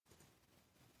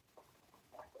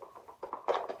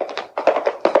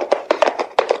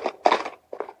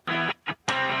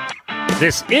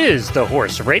This is the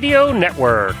Horse Radio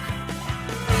Network.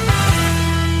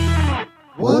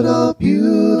 What a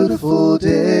beautiful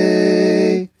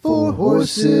day for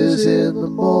horses in the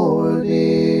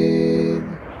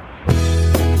morning.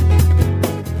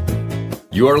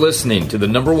 You are listening to the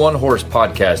number one horse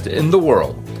podcast in the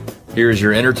world. Here's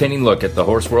your entertaining look at the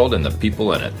horse world and the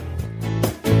people in it.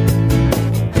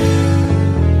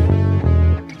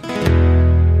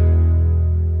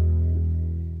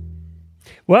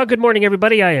 Well, good morning,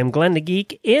 everybody. I am Glenn the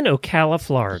Geek in Ocala,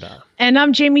 Florida. And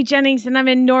I'm Jamie Jennings, and I'm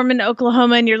in Norman,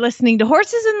 Oklahoma, and you're listening to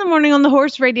Horses in the Morning on the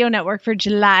Horse Radio Network for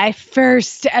July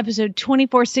 1st, episode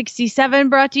 2467,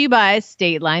 brought to you by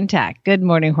State Line Tack. Good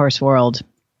morning, Horse World.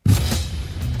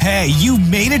 Hey, you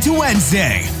made it to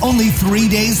Wednesday. Only 3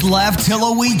 days left till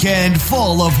a weekend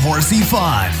full of horsey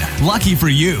fun. Lucky for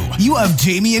you, you have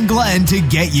Jamie and Glenn to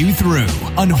get you through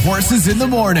on Horses in the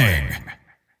Morning.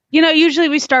 You know, usually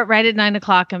we start right at 9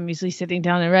 o'clock. I'm usually sitting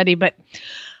down and ready, but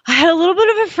I had a little bit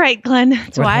of a fright, Glenn.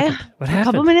 That's why what a happened?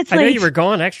 couple minutes late. I know you were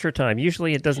gone extra time.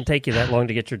 Usually it doesn't take you that long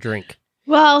to get your drink.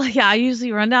 Well, yeah, I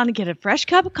usually run down and get a fresh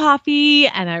cup of coffee,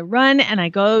 and I run and I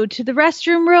go to the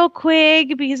restroom real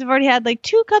quick because I've already had like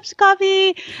 2 cups of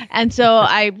coffee. And so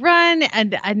I run,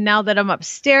 and now that I'm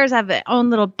upstairs, I have my own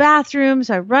little bathroom.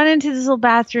 So I run into this little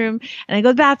bathroom, and I go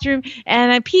to the bathroom,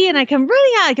 and I pee, and I come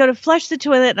running out. I go to flush the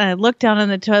toilet, and I look down on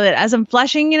the toilet as I'm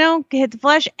flushing, hit the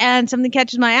flush, and something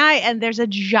catches my eye, and there's a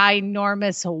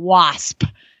ginormous wasp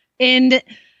in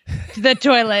the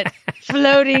toilet,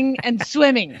 floating and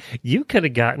swimming. You could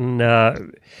have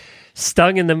gotten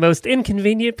stung in the most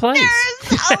inconvenient place.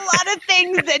 There's a lot of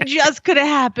things that just could have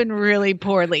happened really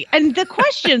poorly. And the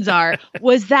questions are,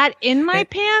 was that in my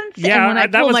pants? Yeah, and when I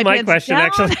that was my question, down,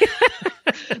 actually.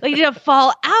 Like, did it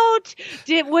fall out?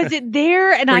 Was it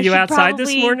there? And Were you outside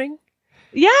this morning?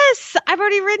 Yes, I've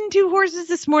already ridden 2 horses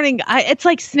this morning. It's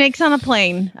like snakes on a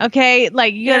plane, okay?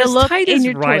 Like, you gotta look in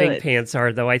your riding toilet. pants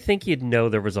are, though, I think you'd know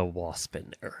there was a wasp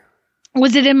in there.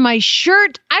 Was it in my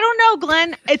shirt? I don't know,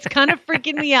 Glenn. It's kind of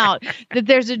freaking me out that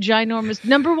there's a ginormous,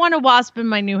 number 1, a wasp in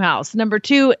my new house. Number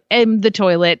 2, in the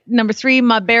toilet. Number 3,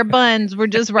 my bare buns were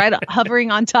just right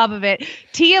hovering on top of it.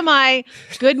 TMI,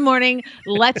 good morning.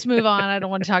 Let's move on. I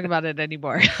don't want to talk about it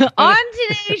anymore. On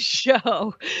today's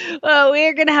show,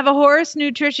 we're going to have a horse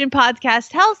nutrition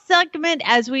podcast health segment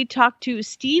as we talk to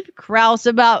Steve Krause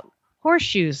about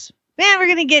horseshoes. Man, we're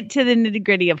going to get to the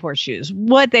nitty-gritty of horseshoes,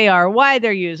 what they are, why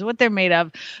they're used, what they're made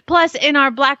of. Plus, in our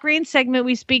Black Rain segment,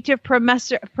 we speak to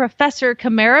Professor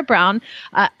Kamerra Brown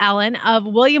Allen of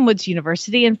William Woods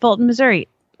University in Fulton, Missouri.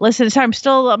 Listen, sorry,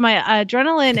 my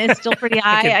adrenaline is still pretty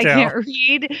high. I can't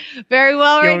read very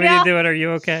well right now. You want me to do it? Are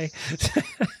you okay?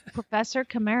 Professor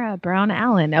Kamerra Brown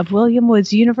Allen of William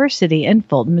Woods University in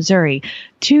Fulton, Missouri.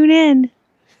 Tune in.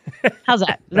 How's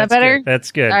that? Is that better? Good.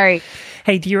 That's good. All right.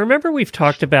 Hey, do you remember we've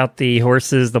talked about the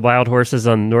horses, the wild horses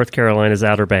on North Carolina's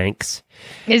Outer Banks?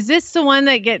 Is this the one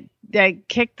that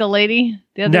kicked the lady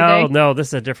the other day? No, this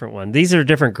is a different one. These are a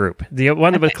different group. The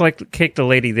one that kicked the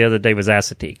lady the other day was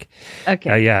Assateague.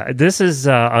 Okay. Yeah, this is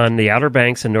on the Outer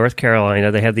Banks in North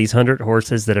Carolina. They have these 100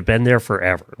 horses that have been there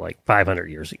forever, like 500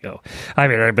 years ago. I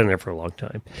mean, they've been there for a long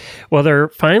time. Well,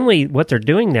 what they're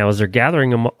doing now is they're gathering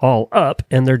them all up,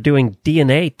 and they're doing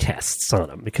DNA tests on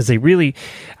them because they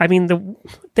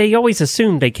always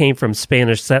assumed they came from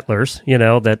Spanish settlers,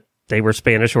 that they were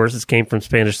Spanish horses, came from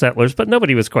Spanish settlers, but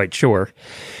nobody was quite sure.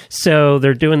 So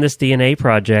they're doing this DNA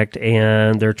project,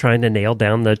 and they're trying to nail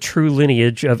down the true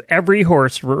lineage of every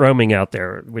horse roaming out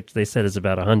there, which they said is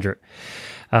about 100.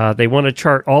 They want to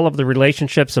chart all of the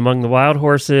relationships among the wild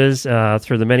horses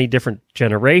through the many different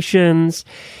generations,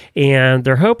 and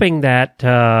they're hoping that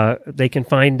they can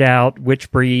find out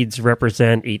which breeds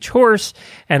represent each horse,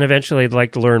 and eventually they'd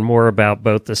like to learn more about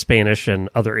both the Spanish and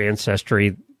other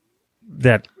ancestry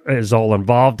that is all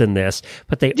involved in this,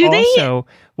 but they also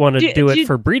want to do it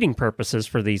for breeding purposes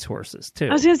for these horses too.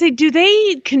 I was going to say, do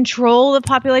they control the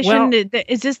population? Well,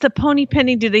 is this the pony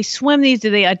penny? Do they swim these?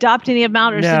 Do they adopt any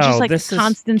amount, or is it just like a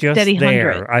constant, steady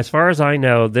 100? As far as I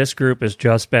know, this group has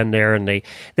just been there, and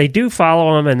they do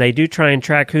follow them, and they do try and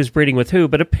track who's breeding with who,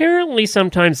 but apparently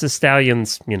sometimes the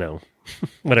stallions,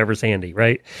 whatever's handy,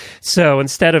 right? So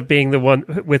instead of being the one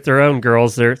with their own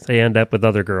girls, they end up with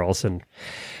other girls, and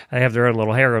they have their own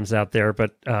little harems out there,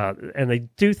 but and they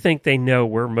do think they know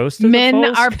where most of men the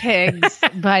foals are pigs.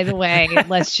 By the way,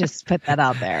 let's just put that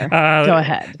out there. Go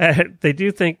ahead. They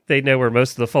do think they know where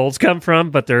most of the foals come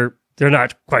from, but they're they're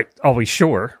not quite always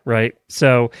sure, right?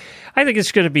 So I think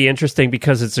it's going to be interesting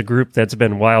because it's a group that's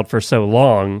been wild for so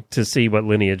long to see what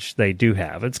lineage they do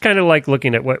have. It's kind of like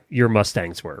looking at what your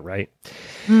Mustangs were, right?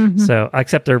 Mm-hmm. So,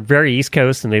 except they're very East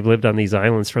Coast and they've lived on these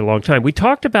islands for a long time. We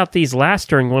talked about these last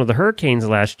during one of the hurricanes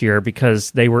last year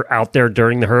because they were out there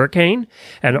during the hurricane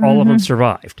and all of them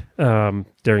survived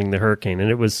during the hurricane. And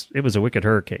it was a wicked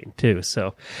hurricane too.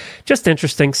 So just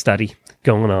interesting study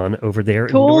going on over there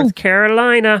in North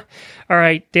Carolina. All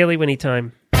right, Daily Winnie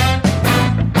time.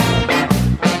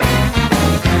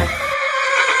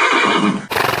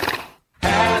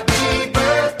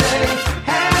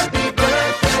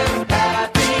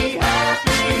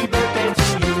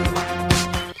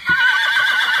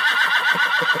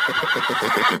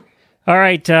 All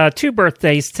right, 2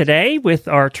 birthdays today with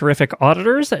our terrific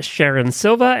auditors, Sharon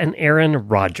Silva and Aaron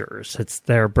Rogers. It's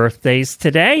their birthdays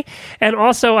today. And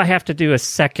also, I have to do a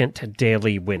second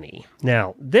Daily Winnie.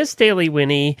 Now, this Daily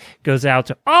Winnie goes out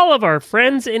to all of our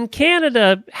friends in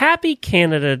Canada. Happy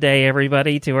Canada Day,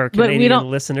 everybody, to our Canadian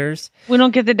listeners. We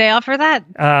don't get the day off for that?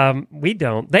 We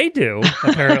don't. They do,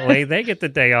 apparently. They get the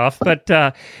day off. But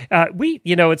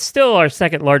it's still our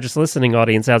second largest listening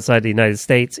audience outside the United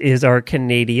States is our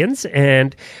Canadians.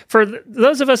 And for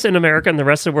those of us in America and the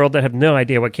rest of the world that have no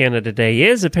idea what Canada Day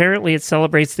is, apparently it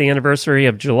celebrates the anniversary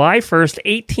of July 1st,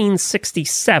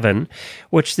 1867,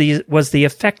 which was the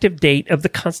effective date of the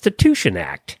Constitution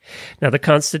Act. Now, the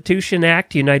Constitution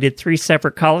Act united 3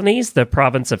 separate colonies, the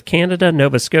province of Canada,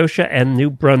 Nova Scotia, and New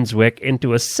Brunswick,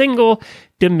 into a single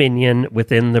dominion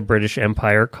within the British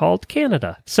Empire called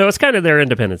Canada. So it's kind of their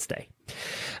Independence Day.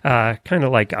 Kind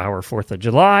of like our 4th of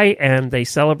July, and they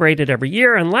celebrate it every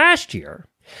year. And last year,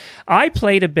 I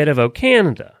played a bit of O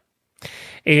Canada,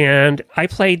 and I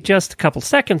played just a couple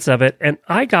seconds of it, and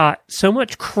I got so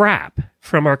much crap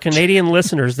from our Canadian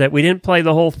listeners that we didn't play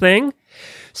the whole thing.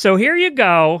 So here you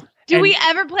go. Do we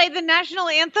ever play the national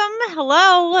anthem?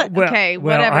 Hello? Okay,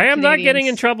 whatever. I am not getting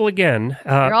in trouble again.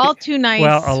 You're all too nice.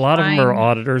 Well, a lot of them are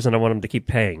auditors, and I want them to keep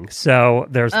paying. So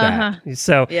there's that.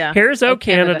 So here's O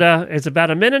Canada. It's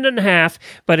about a minute and a half,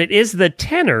 but it is the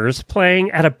tenors playing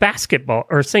at a basketball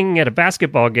or singing at a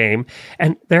basketball game,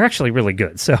 and they're actually really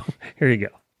good. So here you go.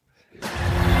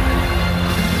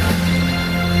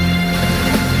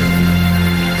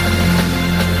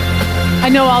 I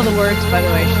know all the words, by the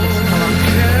way.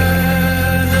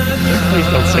 Please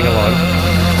don't sing along.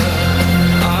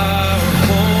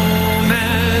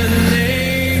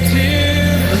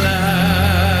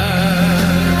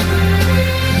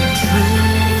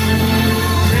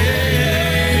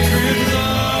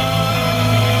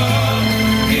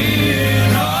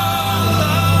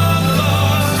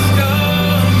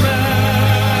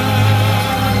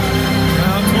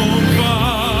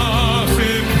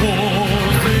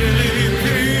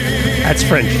 That's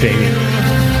French, Jamie.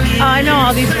 I know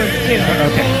all these words too.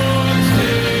 Okay.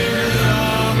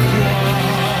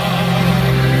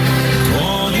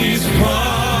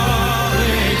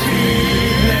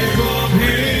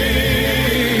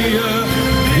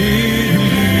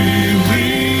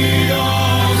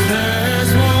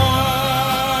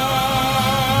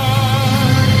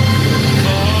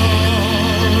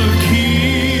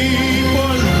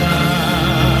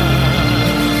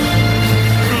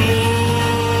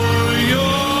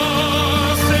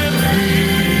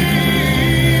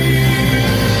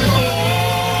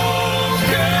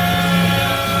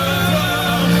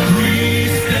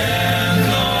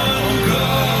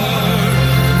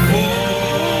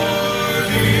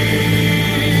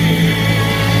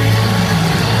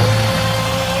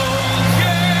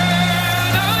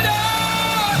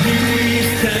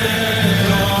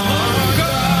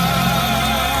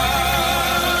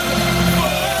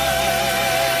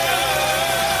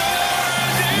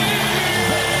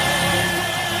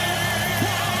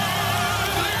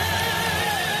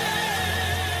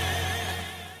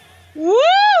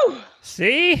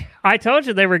 See? I told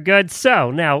you they were good. So,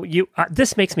 now,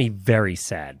 this makes me very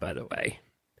sad, by the way.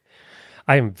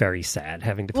 I am very sad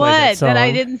having to play that song. That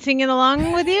I didn't sing it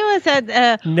along with you? Is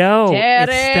that... No,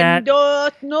 it's that...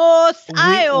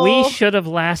 We should have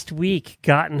last week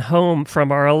gotten home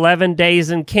from our 11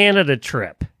 days in Canada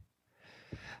trip.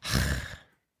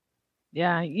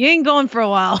 Yeah, you ain't going for a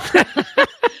while.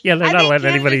 Yeah, they're not letting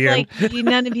anybody in.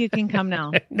 None of you can come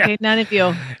now. No. Okay, none of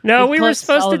you. No, we were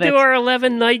supposed to do our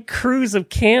 11-night cruise of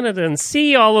Canada and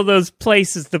see all of those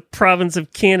places, the province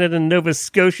of Canada, Nova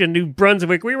Scotia, New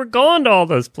Brunswick. We were going to all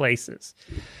those places.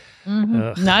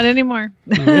 Mm-hmm. Not anymore.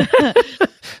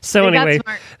 So anyway,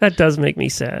 that does make me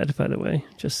sad, by the way.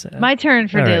 Just sad. My turn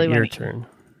for Daily Winnie. Your turn.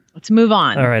 Let's move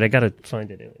on. All right, I got to find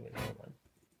a Daily Winnie. Hold on.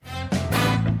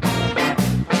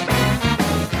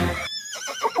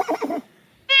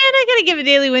 to give a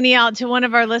daily Winnie out to one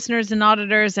of our listeners and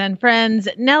auditors and friends,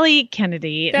 Nellie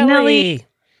Kennedy. Nellie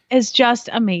is just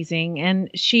amazing, and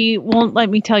she won't let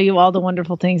me tell you all the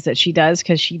wonderful things that she does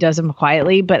because she does them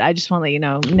quietly, but I just want to let you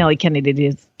know Nellie Kennedy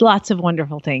does lots of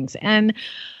wonderful things. And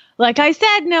like I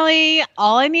said, Nellie,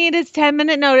 all I need is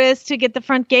 10-minute notice to get the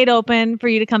front gate open for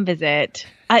you to come visit.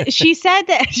 She said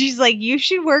that she's like, you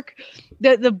should work.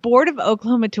 The Board of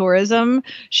Oklahoma Tourism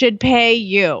should pay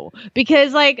you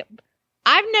because, like,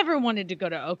 I've never wanted to go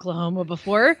to Oklahoma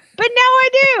before, but now I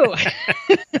do.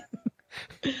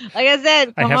 Like I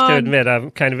said, I have to admit,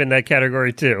 I'm kind of in that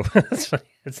category too.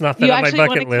 It's not been on my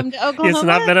bucket list. It's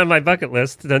not been on my bucket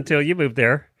list until you moved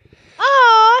there.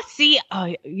 Oh, see,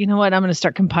 you know what? I'm going to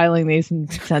start compiling these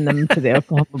and send them to the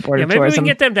Oklahoma Board of Maybe Tourism. we can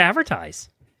get them to advertise.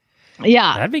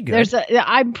 Yeah, that'd be good.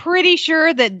 I'm pretty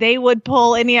sure that they would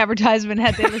pull any advertisement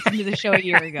had they listened to the show a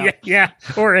year ago. Yeah,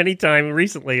 or any time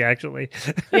recently, actually.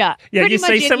 Yeah, yeah. You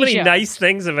say so many nice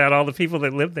things about all the people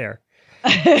that live there.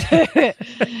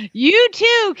 You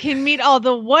too can meet all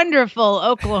the wonderful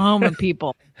Oklahoma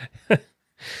people.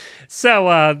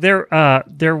 So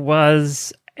there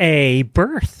was a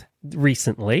birth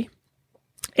recently.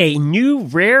 A new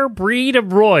rare breed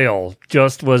of royal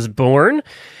just was born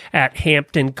at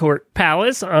Hampton Court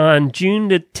Palace on June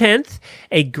the 10th,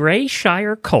 a Grey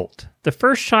Shire colt. The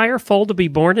first Shire foal to be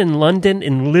born in London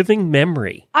in living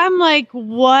memory. I'm like,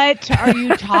 what are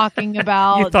you talking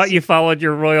about? You thought you followed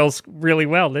your royals really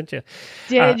well, didn't you?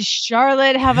 Did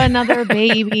Charlotte have another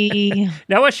baby?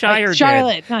 No, a Shire did.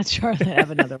 Charlotte, not Charlotte,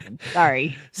 have another one.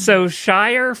 Sorry. So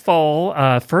Shire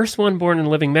foal, first one born in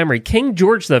living memory. King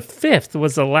George V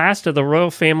was the last of the royal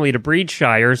family to breed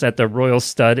Shires at the Royal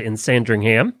Stud in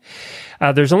Sandringham.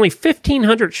 There's only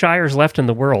 1,500 Shires left in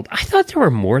the world. I thought there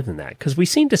were more than that because we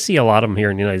seem to see a lot of them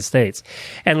here in the United States.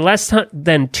 And less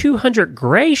than 200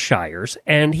 Grey Shires,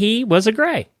 and he was a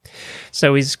Grey.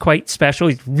 So he's quite special.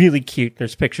 He's really cute.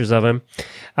 There's pictures of him.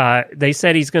 They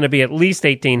said he's going to be at least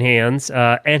 18 hands,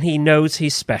 and he knows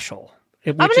he's special.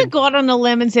 I'm going to go out on a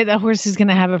limb and say that horse is going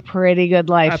to have a pretty good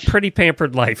life. A pretty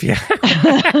pampered life,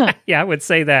 yeah. Yeah, I would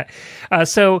say that.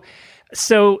 So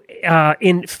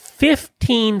in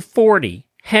 1540,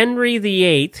 Henry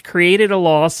VIII created a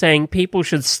law saying people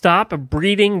should stop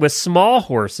breeding with small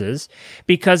horses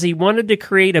because he wanted to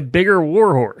create a bigger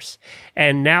war horse.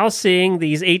 And now seeing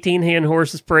these 18-hand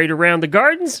horses parade around the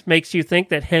gardens makes you think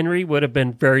that Henry would have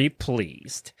been very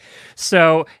pleased.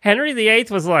 So Henry VIII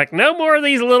was like, no more of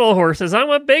these little horses. I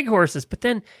want big horses. But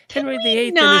then Henry VIII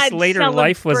in his later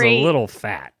life was a little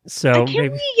fat. So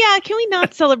can we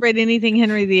not celebrate anything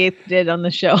Henry VIII did on the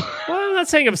show? Well, I'm not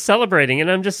saying I'm celebrating it.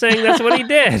 I'm just saying that's what he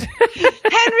did.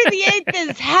 Henry VIII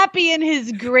is happy in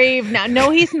his grave now.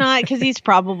 No, he's not, because he's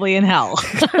probably in hell.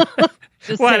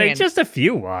 Just a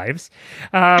few wives.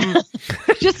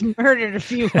 Just murdered a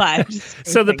few wives.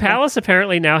 So the palace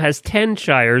apparently now has 10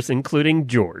 Shires, including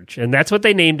George. And that's what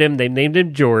they named him. They named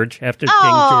him George after King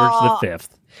George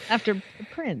V. After the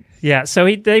prince. Yeah, so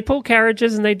they pull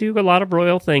carriages and they do a lot of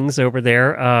royal things over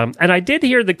there. And I did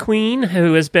hear the Queen,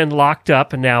 who has been locked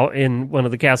up now in one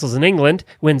of the castles in England,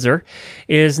 Windsor,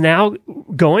 is now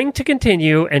going to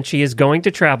continue, and she is going to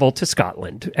travel to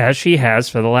Scotland, as she has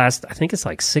for the last, I think it's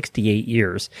like 68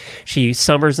 years. She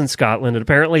summers in Scotland, and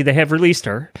apparently they have released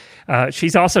her.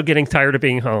 She's also getting tired of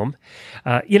being home.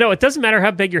 It doesn't matter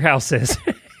how big your house is.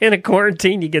 In a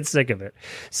quarantine, you get sick of it.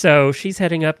 So she's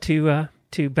heading up to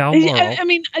Balmoral. I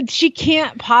mean, she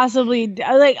can't possibly,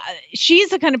 she's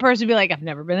the kind of person to be like, I've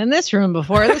never been in this room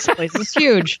before. This place is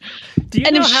huge.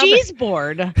 If she's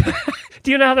bored.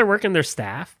 Do you know how they're working their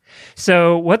staff?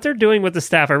 So what they're doing with the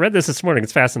staff, I read this morning.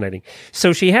 It's fascinating.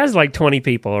 So she has like 20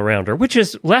 people around her, which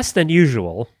is less than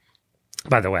usual,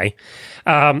 by the way.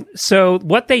 So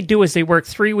what they do is they work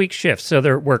 3-week shifts. So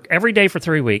they work every day for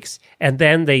 3 weeks, and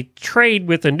then they trade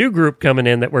with a new group coming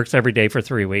in that works every day for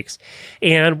 3 weeks.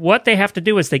 And what they have to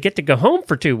do is they get to go home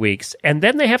for 2 weeks, and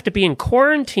then they have to be in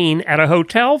quarantine at a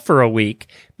hotel for a week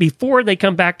before they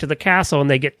come back to the castle, and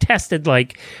they get tested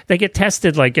like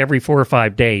every 4 or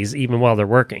 5 days, even while they're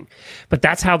working. But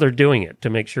that's how they're doing it, to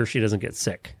make sure she doesn't get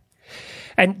sick.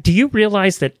 And do you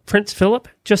realize that Prince Philip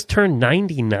just turned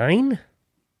 99?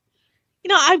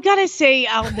 I've got to say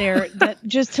out there that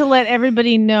just to let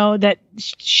everybody know that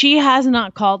she has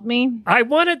not called me.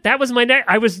 That was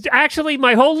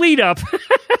my whole lead up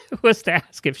was to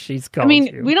ask if she's called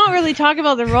you. We don't really talk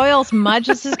about the royals much.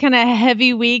 This is kind of a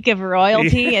heavy week of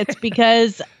royalty. Yeah. It's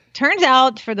because turns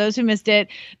out, for those who missed it,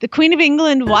 the Queen of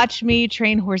England watched me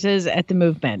train horses at the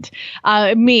movement.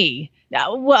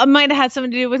 Well, it might have had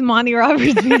something to do with Monty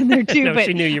Roberts being there too. No, but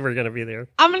she knew you were going to be there.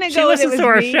 I'm going to She go with it. She listens to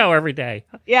our show every day.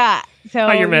 Yeah.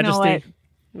 So, Your Majesty.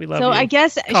 We love so you. I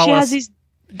guess Call she us. has these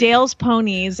Dale's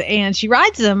ponies, and she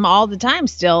rides them all the time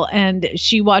still. And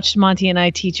she watched Monty and I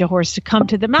teach a horse to come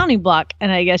to the mounting block.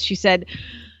 And I guess she said,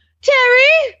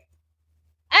 Terry,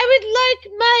 I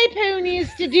would like my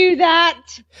ponies to do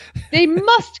that. They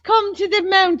must come to the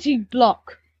mounting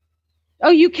block. Oh,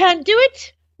 you can't do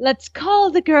it? Let's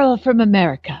call the girl from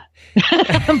America.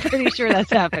 I'm pretty sure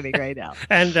that's happening right now.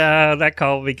 And that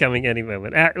call will be coming any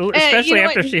moment, especially you know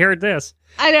after what? she heard this.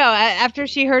 I know. After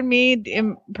she heard me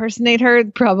impersonate her,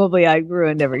 probably I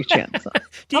ruined every chance.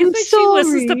 Do you I'm think she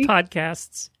listens to sorry.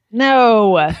 podcasts?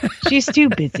 No, she's too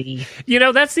busy. You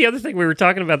know, that's the other thing we were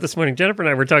talking about this morning. Jennifer and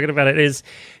I were talking about it. Is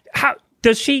how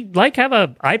does she have a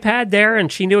iPad there,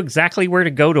 and she knew exactly where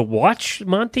to go to watch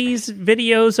Monty's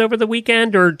videos over the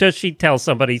weekend, or does she tell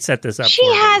somebody set this up? She for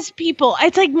me? has people.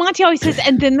 It's like Monty always says,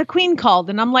 and then the Queen called,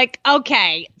 and I'm like,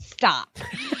 okay, stop.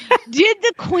 Did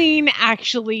the Queen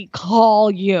actually call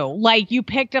you? Like, you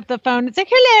picked up the phone. It's like,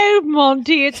 hello,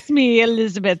 Monty, it's me,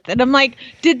 Elizabeth. And I'm like,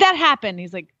 did that happen?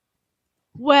 He's like,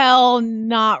 well,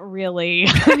 not really.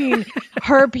 I mean,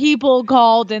 her people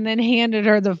called and then handed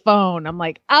her the phone. I'm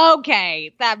like,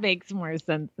 okay, that makes more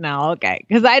sense now. Okay.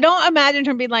 Because I don't imagine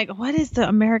her being like, what is the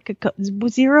America code?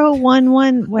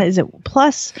 011? What is it?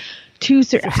 Plus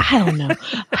 23? I don't know.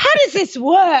 How does this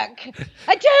work?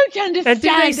 I don't understand. And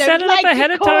did they set it I'd up like ahead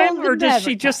to of time, call or does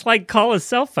she America. just like call his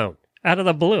cell phone out of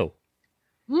the blue?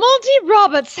 Monty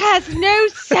Roberts has no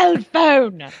cell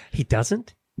phone. He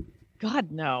doesn't? God,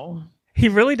 no. He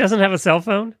really doesn't have a cell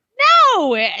phone?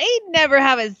 No, he'd never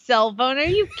have a cell phone. Are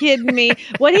you kidding me?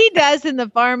 What he does in the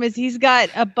farm is he's got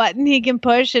a button he can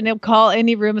push and he'll call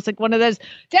any room. It's like one of those,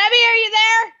 Debbie, are you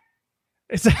there?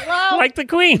 It's Hello? like the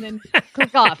Queen. And then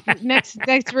click off.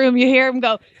 Next room, you hear him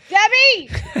go, Debbie!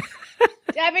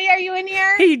 Debbie, are you in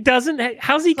here? He doesn't.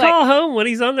 How's he call home when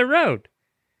he's on the road?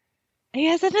 He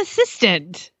has an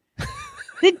assistant.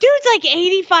 The dude's like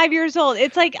 85 years old.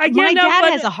 It's like I my know, dad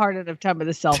but- has a hard enough time with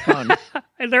a cell phone.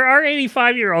 And there are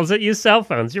 85-year-olds that use cell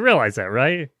phones. You realize that,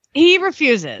 right? He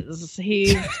refuses.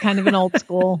 He's kind of an old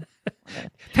school.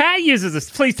 Pat uses this.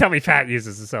 Please tell me Pat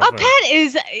uses a cell phone. Pat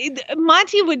is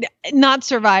Monty would not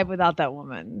survive without that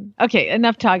woman. Okay,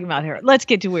 enough talking about her. Let's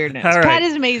get to weird news. All right. Pat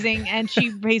is amazing, and she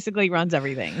basically runs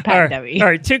everything. Pat All and right. Debbie. All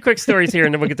right, two quick stories here,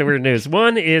 and then we'll get to weird news.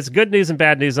 One is good news and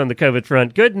bad news on the COVID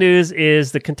front. Good news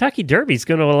is the Kentucky Derby is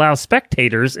going to allow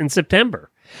spectators in September.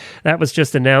 That was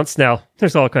just announced. Now,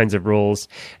 there's all kinds of rules,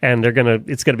 and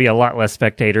it's going to be a lot less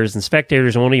spectators, and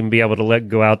spectators won't even be able to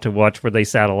go out to watch where they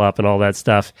saddle up and all that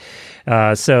stuff.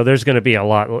 So there's going to be a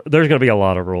lot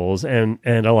of rules and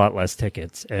a lot less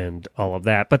tickets and all of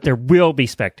that. But there will be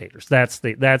spectators. That's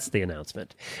the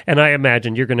announcement. And I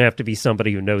imagine you're going to have to be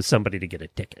somebody who knows somebody to get a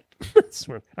ticket. That's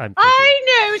what I'm thinking.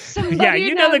 I know somebody. Yeah,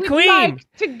 you know the would Queen.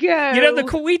 like to go. You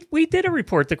know, we did a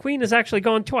report. The Queen has actually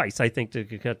gone twice, I think, to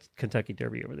Kentucky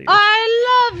Derby over the years.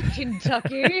 I love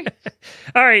Kentucky.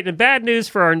 All right, and bad news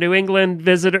for our New England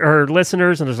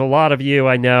listeners, and there's a lot of you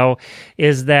I know,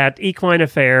 is that Equine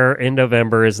Affair in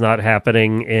November is not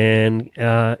happening in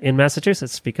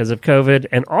Massachusetts because of COVID,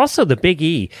 and also the Big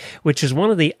E, which is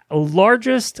one of the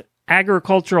largest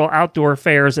agricultural outdoor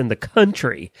fairs in the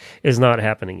country, is not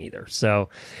happening either. So,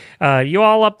 you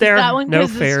all up there, that one no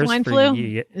 'cause of fairs swine for flu?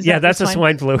 you. Is Yeah, that the that's a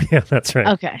swine flu. Yeah, that's right.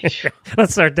 Okay.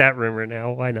 Let's start that rumor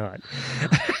now. Why not?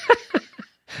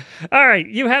 All right,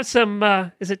 you have some.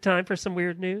 Is it time for some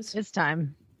weird news? It's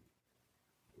time.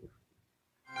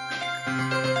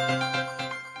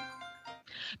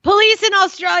 Police in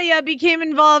Australia became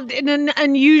involved in an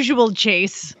unusual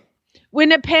chase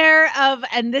when a pair of,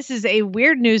 and this is a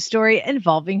weird news story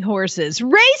involving horses.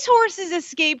 Race horses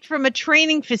escaped from a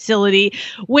training facility,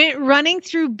 went running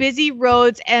through busy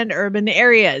roads and urban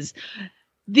areas.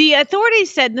 The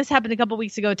authorities said, and this happened a couple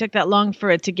weeks ago, it took that long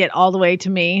for it to get all the way to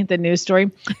me, the news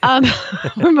story,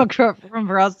 from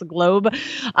across the globe.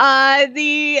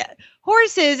 The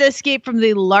horses escaped from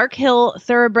the Lark Hill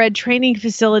Thoroughbred Training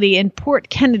Facility in Port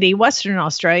Kennedy, Western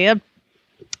Australia.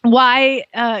 Why,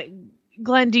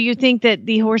 Glenn, do you think that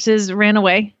the horses ran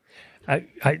away?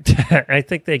 I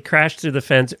think they crashed through the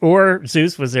fence, or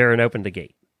Zeus was there and opened the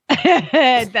gate.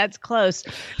 That's close.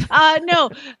 No,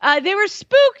 they were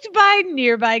spooked by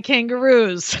nearby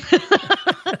kangaroos.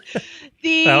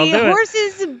 The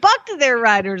horses bucked their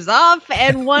riders off,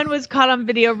 and one was caught on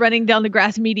video running down the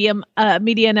grass median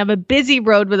of a busy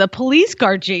road with a police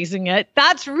car chasing it.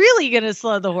 That's really going to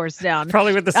slow the horse down.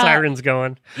 Probably with the sirens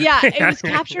going. Yeah, it was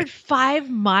captured 5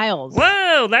 miles.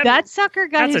 Whoa, that sucker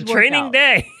got his That's a training workout.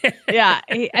 day. Yeah,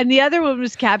 and the other one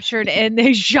was captured in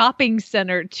a shopping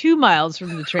center 2 miles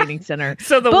from the training center.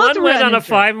 So the Both one went on a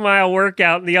uninjured. 5-mile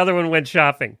workout, and the other one went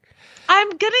shopping. I'm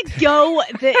gonna go.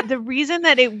 The reason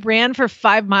that it ran for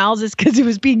 5 miles is because it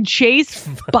was being chased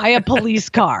by a police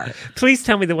car. Please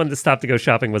tell me the one that stopped to go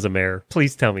shopping was a mare.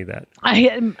 Please tell me that.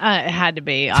 It had to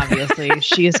be, obviously.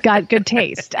 She has got good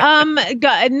taste.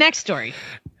 Next story.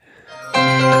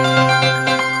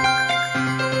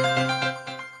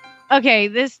 Okay,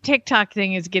 this TikTok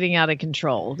thing is getting out of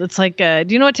control. It's like, do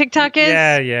you know what TikTok is?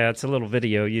 Yeah. It's a little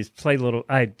video. You play little.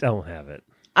 I don't have it.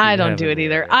 I don't do it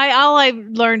either. All I've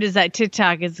learned is that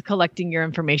TikTok is collecting your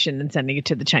information and sending it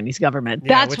to the Chinese government.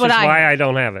 Yeah, That's what why I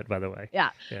don't have it, by the way.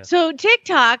 Yeah. So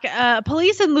TikTok,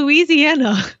 police in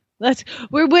Louisiana.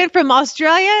 We went from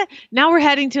Australia. Now we're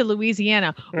heading to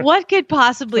Louisiana. What could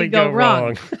possibly go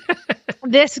wrong?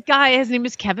 This guy, his name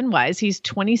is Kevin Wise. He's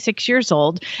 26 years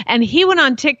old. And he went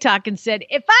on TikTok and said,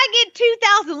 if I get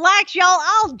 2,000 likes, y'all,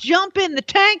 I'll jump in the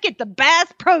tank at the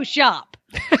Bass Pro Shop.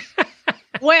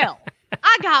 Well,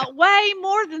 I got way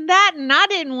more than that, and I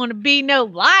didn't want to be no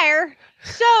liar.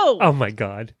 So, oh my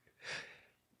God.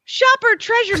 Shopper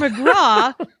Treasure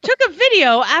McGraw took a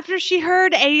video after she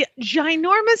heard a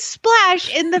ginormous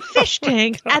splash in the fish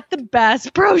tank at the Bass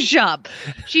Pro Shop.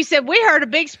 She said, we heard a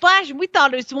big splash and we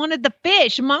thought it was one of the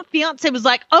fish. And my fiance was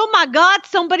like, oh my God,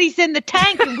 somebody's in the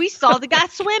tank. And we saw the guy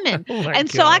swimming.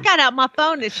 So I got out my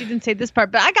phone, and she didn't say this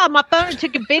part, but I got my phone and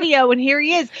took a video, and here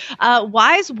he is.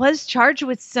 Wise was charged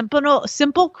with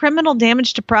simple criminal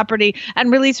damage to property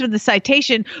and released with a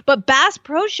citation. But Bass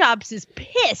Pro Shops is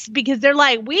pissed because they're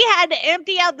like, we had to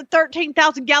empty out the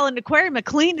 13,000-gallon aquarium and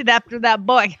cleaned it after that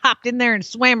boy hopped in there and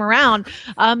swam around.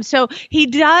 So he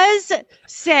does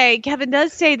say, Kevin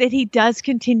does say that he does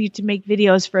continue to make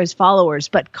videos for his followers,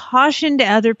 but cautioned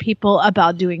other people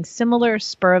about doing similar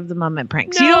spur-of-the-moment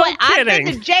pranks. No you know what? kidding. I've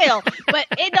been to jail, but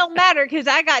it don't matter because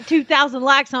I got 2,000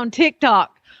 likes on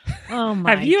TikTok. Oh, my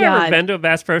God. Have you ever been to a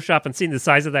Bass Pro Shop and seen the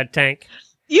size of that tank?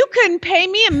 You couldn't pay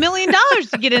me $1 million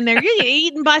to get in there. You're getting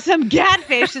eaten by some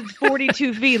catfish that's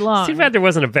 42 feet long. Too bad there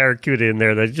wasn't a barracuda in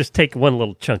there. They just take one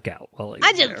little chunk out.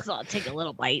 I just thought take a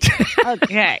little bite.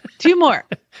 Okay, 2 more.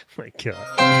 My God.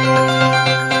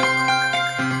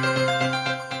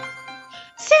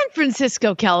 San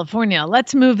Francisco, California.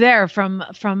 Let's move there from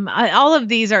all of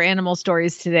these are animal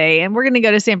stories today, and we're going to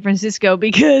go to San Francisco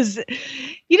because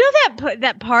you know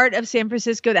that part of San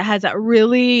Francisco that has a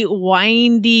really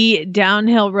windy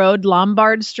downhill road,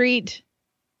 Lombard Street.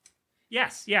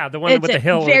 Yes, yeah, the one with the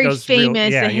hill. Very goes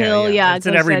famous. The hill, yeah, it's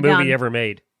in every movie ever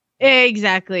made.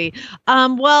 Exactly.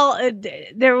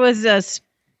 There was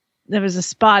a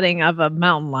spotting of a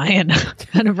mountain lion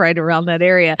kind of right around that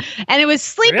area. And it was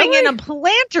sleeping in a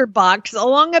planter box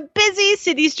along a busy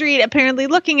city street, apparently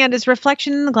looking at his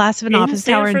reflection in the glass of an office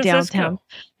tower in downtown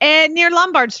and near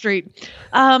Lombard Street.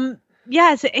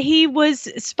 Yes, he was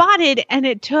spotted, and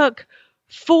it took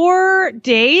 4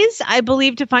 days, I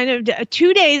believe, to find him.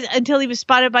 2 days until he was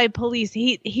spotted by police.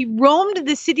 He roamed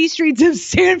the city streets of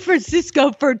San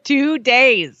Francisco for 2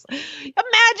 days.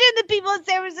 Imagine the people in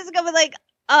San Francisco were like,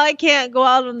 I can't go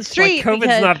out on the street. Like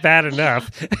COVID's not bad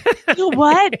enough. You know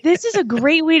what? This is a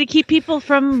great way to keep people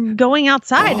from going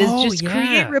outside.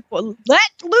 Create ripple. Let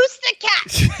loose the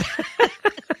cat.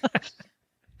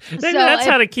 Maybe that's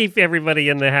how to keep everybody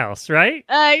in the house, right?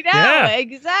 I know,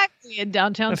 exactly. In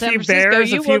downtown San Francisco, a few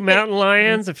bears, a few mountain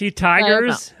lions, a few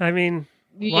tigers. I mean,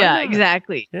 yeah,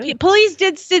 exactly. Yeah. Police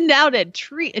did send out a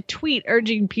tweet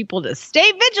urging people to stay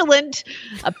vigilant.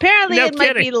 Apparently,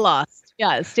 might be lost.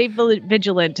 Yeah, stay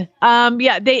vigilant.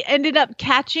 They ended up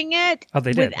catching it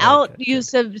without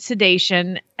use of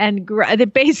sedation, and they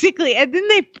basically, and then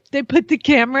they put the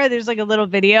camera. There's like a little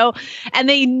video, and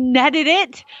they netted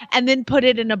it and then put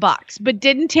it in a box, but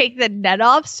didn't take the net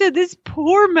off. So this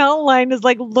poor mountain lion is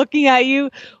like looking at you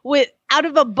out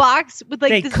of a box with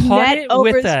like this net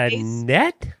over his face.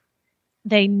 Net?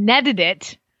 They netted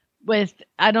it with,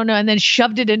 I don't know, and then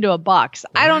shoved it into a box.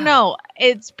 Wow. I don't know.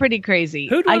 It's pretty crazy.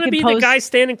 Who'd want to be the guy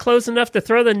standing close enough to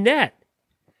throw the net?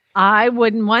 I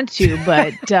wouldn't want to,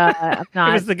 but I'm not.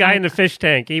 It was the guy in the fish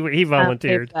tank. He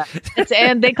volunteered.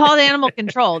 And they called animal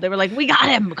control. They were like, we got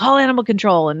him. Call animal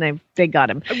control. And they got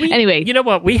him. Anyway. You know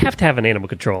what? We have to have an animal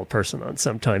control person on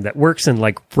sometime that works in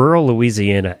like rural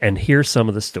Louisiana and hears some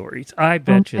of the stories. I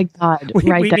bet you. Oh my God.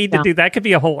 We need to do that. Could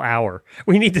be a whole hour.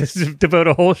 We need to devote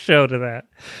a whole show to that.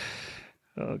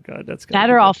 Oh God, that's good.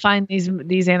 I'll find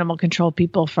these animal control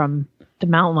people from the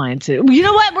mountain lions. You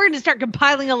know what? We're going to start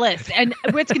compiling a list, and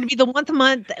it's going to be the once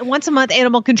a month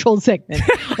animal control segment.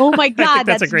 Oh my God, I think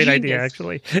that's a great idea.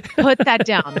 Actually, put that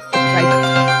down. Right.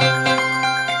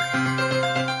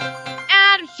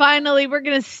 And finally, we're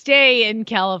going to stay in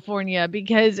California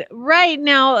because right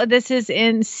now this is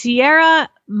in Sierra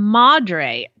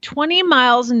Madre, 20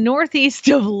 miles northeast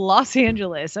of Los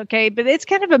Angeles. Okay, but it's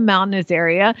kind of a mountainous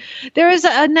area. There is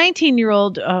a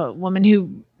 19-year-old woman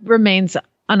who remains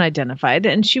unidentified,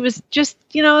 and she was just,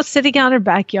 sitting out in her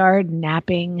backyard,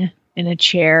 napping in a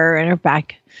chair in her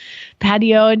back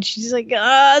patio, and she's like,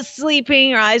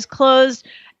 sleeping, her eyes closed.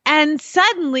 And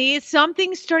suddenly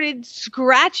something started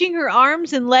scratching her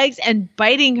arms and legs and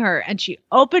biting her. And she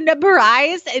opened up her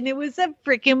eyes and it was a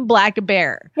freaking black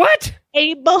bear. What?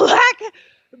 A black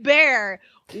bear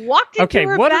walked into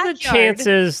her what backyard. are the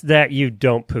chances that you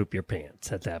don't poop your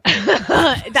pants at that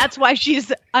point? That's why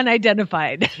she's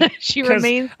unidentified. She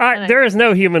remains there is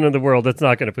no human in the world that's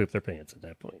not going to poop their pants at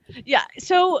that point. Yeah.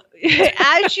 So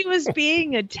as she was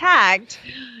being attacked,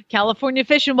 California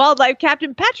Fish and Wildlife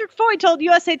Captain Patrick Foy told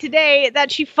USA Today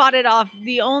that she fought it off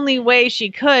the only way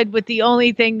she could with the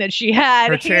only thing that she had.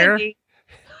 Her chair? Handy.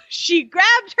 She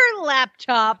grabbed her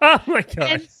laptop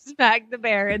and smacked the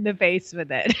bear in the face with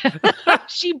it.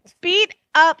 She beat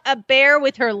up a bear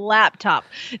with her laptop.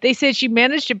 They said she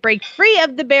managed to break free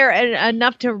of the bear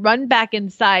enough to run back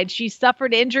inside. She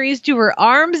suffered injuries to her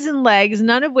arms and legs,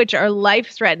 none of which are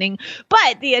life-threatening,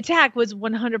 but the attack was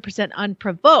 100%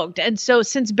 unprovoked. And so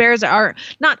since bears are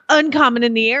not uncommon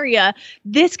in the area,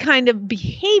 this kind of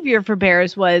behavior for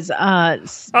bears was not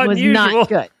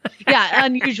good. Yeah,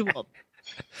 unusual.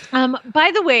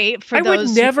 By the way, I would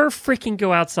never freaking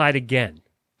go outside again.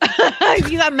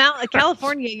 You got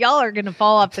California, y'all are going to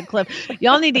fall off the cliff.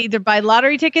 Y'all need to either buy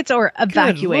lottery tickets or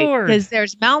evacuate because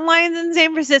there's mountain lions in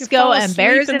San Francisco and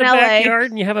bears in LA. Backyard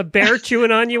and you have a bear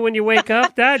chewing on you when you wake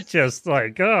up. That's just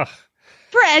like, ugh.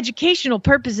 For educational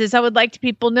purposes, I would like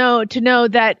people to know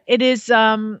that it is, they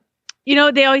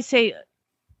always say,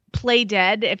 play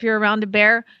dead if you're around a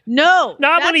bear. No,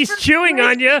 not when he's chewing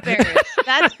on you.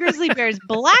 That's grizzly bears.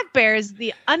 Black bears,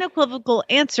 the unequivocal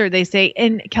answer, they say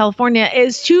in California,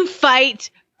 is to fight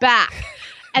back.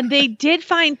 And they did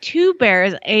find 2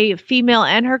 bears, a female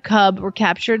and her cub, were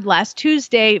captured last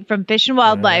Tuesday from Fish and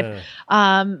Wildlife,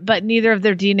 but neither of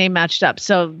their DNA matched up.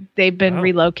 So they've been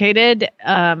relocated,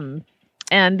 and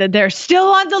they're still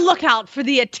on the lookout for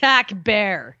the attack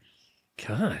bear.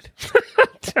 God,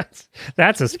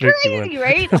 that's a spooky one,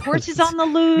 right? Horses on the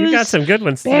loose. You got some good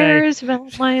ones bears, today.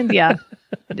 Bears, lions. Yeah,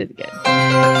 I did good.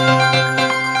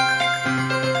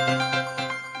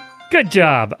 Good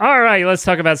job. All right, let's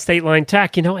talk about State Line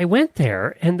Tack. I went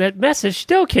there, and that message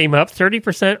still came up,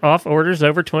 30% off orders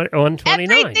over $129.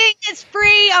 Everything is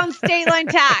free on State Line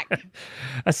Tack.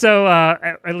 So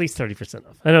at least 30%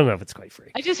 off. I don't know if it's quite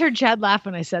free. I just heard Chad laugh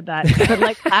when I said that, but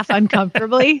laugh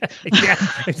uncomfortably. Yeah,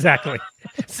 exactly.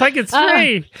 It's like it's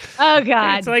free. Oh,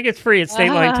 God. It's like it's free at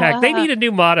State Line Tack. They need a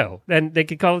new motto, and they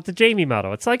could call it the Jamie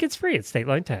motto. It's like it's free at State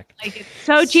Line Tack. Like it's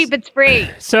so cheap, it's free.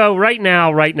 So right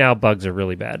now, bugs are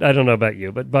really bad. I don't know about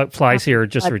you, but flies here are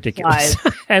just ridiculous.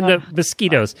 And the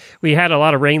mosquitoes. We had a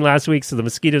lot of rain last week, so the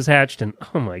mosquitoes hatched, and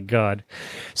oh my God.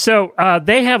 So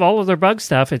they have all of their bug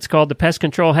stuff. It's called the Pest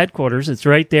Control Headquarters. It's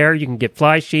right there. You can get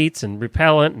fly sheets and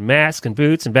repellent and masks and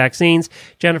boots and vaccines.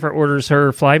 Jennifer orders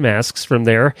her fly masks from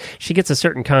there. She gets a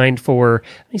certain kind for,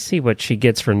 let me see what she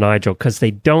gets for Nigel, because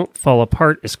they don't fall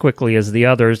apart as quickly as the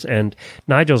others, and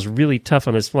Nigel's really tough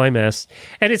on his fly masks.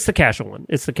 And it's the Casual one.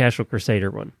 It's the Casual Crusader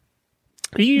one.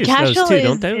 You use those too,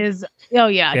 don't they?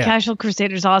 Casual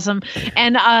Crusader's awesome.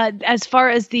 And as far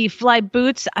as the fly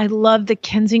boots, I love the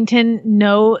Kensington.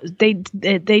 No, they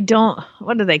don't.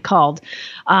 What are they called?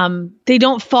 They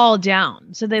don't fall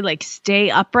down, so they stay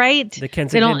upright. The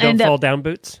Kensington don't fall down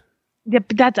boots. Yeah,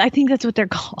 but I think that's what they're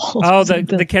called. Oh,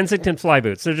 the Kensington fly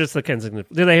boots. They're just the Kensington.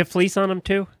 Do they have fleece on them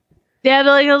too? Yeah,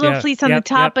 they're like a little fleece on the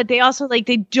top, but they also they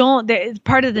don't.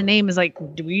 Part of the name is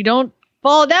we don't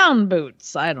fall down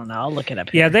boots. I don't know. I'll look it up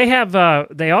here. Yeah, they have.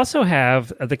 They also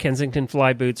have the Kensington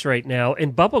fly boots right now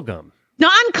in bubblegum.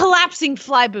 Non-collapsing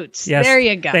fly boots. Yes, there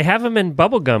you go. They have them in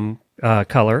bubblegum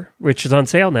color, which is on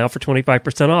sale now for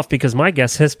 25% off because my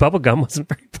guess is bubblegum wasn't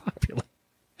very popular.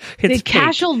 The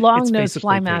Casual long-nose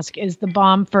fly mask is the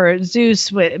bomb for Zeus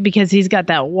because he's got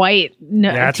that white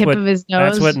tip of his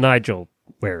nose. That's what Nigel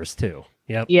wears too.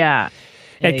 Yep. Yeah.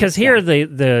 Because here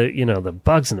the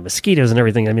bugs and the mosquitoes and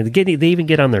everything. I mean, they even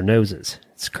get on their noses.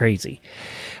 It's crazy.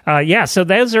 So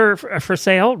those are for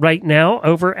sale right now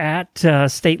over at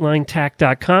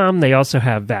statelinetack.com. They also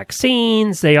have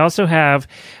vaccines. They also have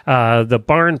the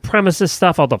barn premises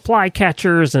stuff, all the fly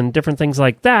catchers and different things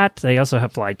like that. They also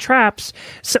have fly traps.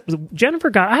 So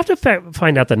Jennifer I have to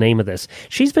find out the name of this.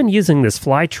 She's been using this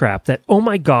fly trap that, oh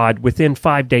my God, within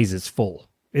 5 days is full.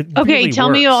 It Okay, really tell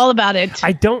me works. all about it.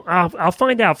 I'll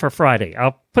find out for Friday.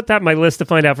 I'll put that on my list to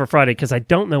find out for Friday because I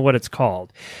don't know what it's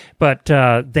called. But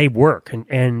they work,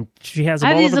 and she has them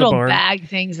I have all these over the little barn. bag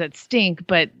things that stink,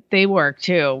 but they work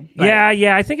too. But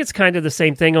Yeah, I think it's kind of the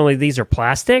same thing, only these are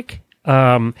plastic.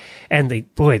 And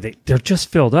they're just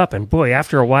filled up, and boy,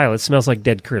 after a while, it smells like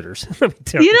dead critters. Let me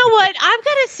tell You know what I've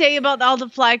got to say about all the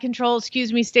fly control?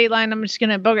 Excuse me, State Line. I'm just going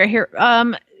to bogart here.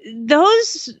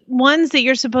 Those ones that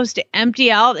you're supposed to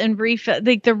empty out and refill,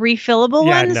 like the refillable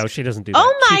Yeah, ones. no, she doesn't do that.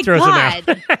 Oh my She throws God.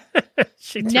 them out.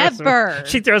 Never.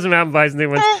 She throws them out and buys new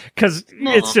ones because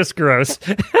it's just gross.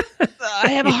 I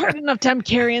have a hard enough time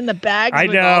carrying the bags. I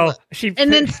with all know.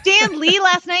 and then Stan Lee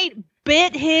last night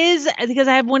bit his because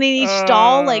I have one in each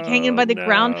stall, like hanging by the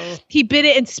ground. He bit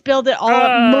it and spilled it all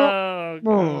up.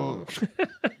 Oh,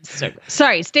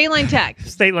 Sorry, Stateline Tack.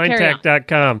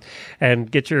 StatelineTech.com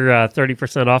and get your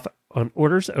 30% off on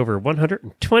orders over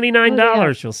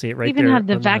 $129. You'll see it right Even there. have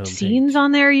the on vaccines homepage.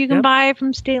 on there you can Yep. buy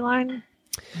from State Line.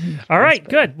 All right,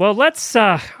 good. Well, let's.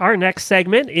 Our next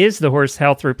segment is the Horse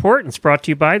Health Report. It's brought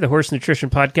to you by the Horse Nutrition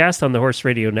Podcast on the Horse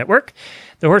Radio Network.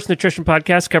 The Horse Nutrition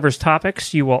Podcast covers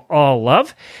topics you will all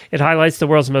love. It highlights the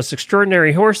world's most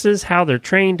extraordinary horses, how they're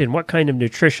trained, and what kind of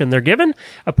nutrition they're given,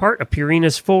 a part of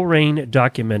Purina's Full Rein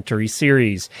documentary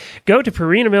series. Go to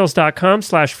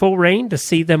purinamills.com/fullrein to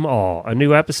see them all. A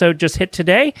new episode just hit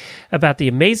today about the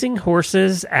amazing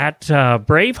horses at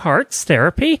Brave Hearts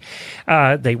Therapy.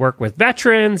 They work with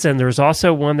veterans, and there's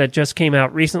also one that just came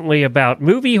out recently about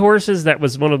movie horses. That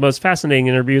was one of the most fascinating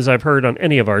interviews I've heard on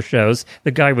any of our shows. The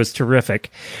guy was terrific.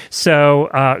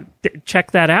 So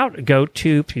check that out. Go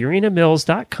to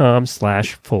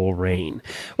purinamills.com/fullrein.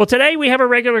 Well, today we have a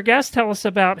regular guest. Tell us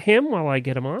about him while I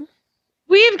get him on.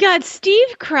 We've got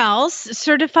Steve Kraus,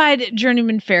 certified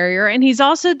journeyman farrier, and he's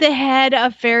also the head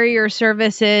of farrier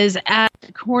services at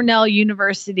Cornell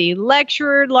University.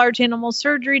 Lecturer, large animal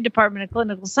surgery, Department of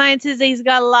Clinical Sciences. He's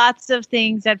got lots of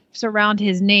things that surround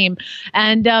his name.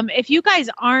 And if you guys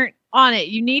aren't on it,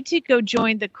 you need to go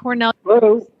join the Cornell.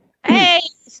 Hello. Hey,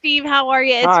 Steve, how are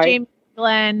you? It's Hi. Jamie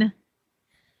Glenn.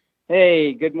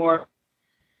 Hey, good morning.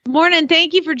 Morning.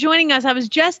 Thank you for joining us. I was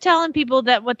just telling people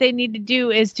that what they need to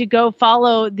do is to go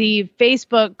follow the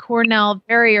Facebook Cornell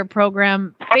Farrier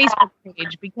Program Facebook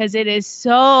page because it is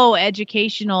so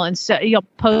educational and so you'll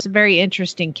post very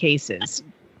interesting cases.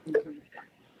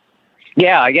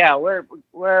 Yeah,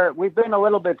 we've been a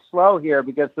little bit slow here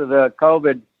because of the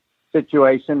COVID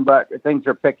situation, but things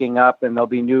are picking up and there'll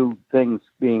be new things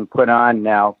being put on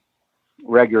now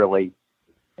regularly.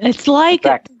 It's like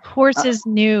In fact, horses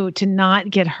knew to not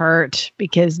get hurt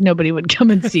because nobody would come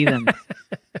and see them.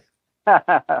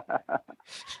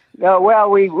 No, well,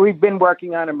 we've been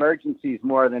working on emergencies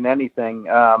more than anything.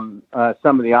 Some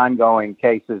of the ongoing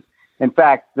cases. In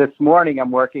fact, this morning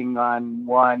I'm working on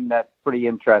one that's pretty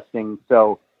interesting.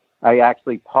 So I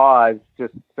actually paused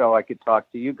just so I could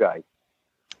talk to you guys.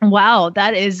 Wow,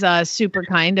 that is super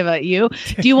kind of you.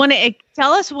 Do you want to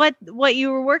tell us what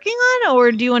you were working on,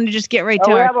 or do you want to just get right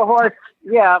to We it? have a horse.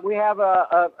 Yeah, we have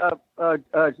a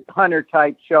hunter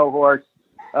type show horse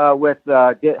with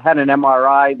had an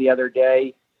MRI the other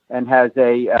day and has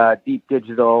a deep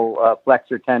digital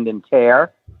flexor tendon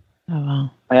tear. Oh, wow.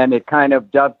 And it kind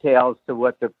of dovetails to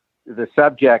what the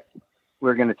subject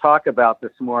we're going to talk about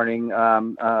this morning.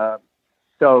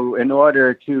 So in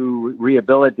order to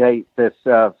rehabilitate this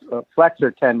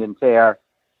flexor tendon tear,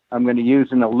 I'm going to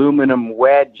use an aluminum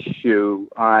wedge shoe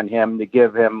on him to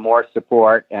give him more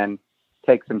support and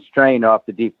take some strain off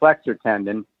the deep flexor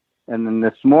tendon. And then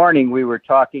this morning we were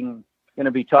going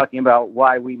to be talking about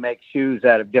why we make shoes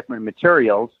out of different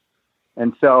materials.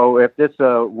 And so if this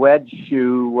wedge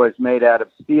shoe was made out of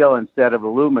steel instead of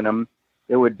aluminum,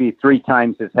 it would be 3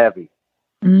 times as heavy.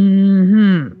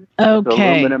 Mm-hmm. So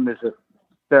Okay. aluminum is a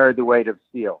third the weight of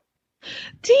steel.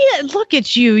 Look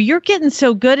at you. You're getting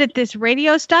so good at this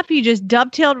radio stuff. You just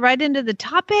dovetailed right into the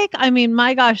topic. I mean,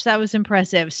 my gosh, that was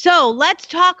impressive. So let's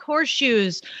talk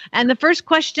horseshoes. And the first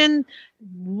question,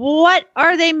 what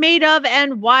are they made of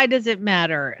and why does it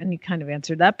matter? And you kind of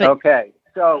answered that, but Okay.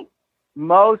 So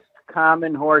most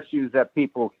common horseshoes that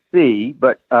people see,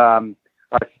 but are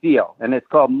steel, and it's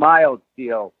called mild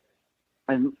steel.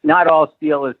 And not all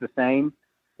steel is the same.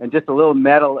 And just a little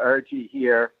metallurgy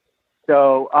here.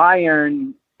 So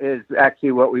iron is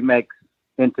actually what we make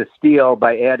into steel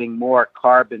by adding more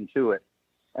carbon to it.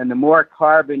 And the more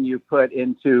carbon you put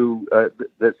into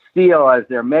the steel as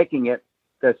they're making it,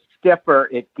 the stiffer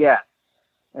it gets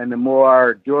and the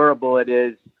more durable it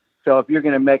is. So if you're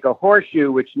going to make a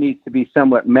horseshoe, which needs to be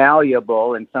somewhat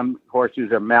malleable, and some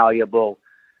horseshoes are malleable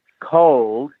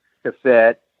cold to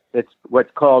fit, It's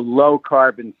what's called low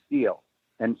carbon steel.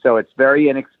 And so it's very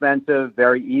inexpensive,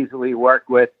 very easily worked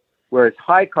with, whereas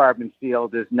high carbon steel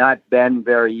does not bend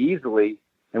very easily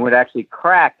and would actually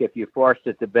crack if you forced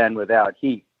it to bend without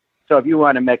heat. So if you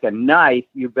want to make a knife,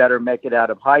 you better make it out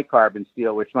of high carbon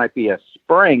steel, which might be a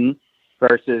spring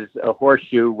versus a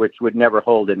horseshoe, which would never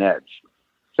hold an edge.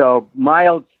 So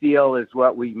mild steel is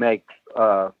what we make,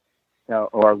 or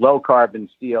low carbon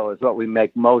steel is what we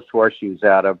make most horseshoes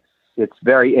out of. It's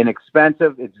very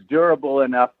inexpensive. It's durable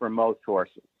enough for most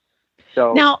horses.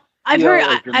 So now I've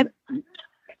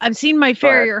seen my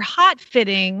farrier hot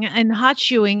fitting and hot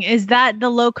shoeing. Is that the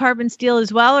low carbon steel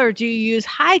as well, or do you use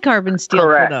high carbon steel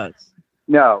for those?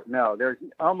 No. There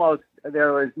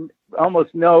is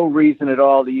almost no reason at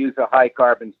all to use a high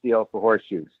carbon steel for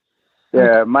horseshoes.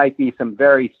 There might be some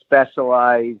very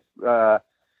specialized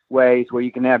ways where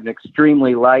you can have an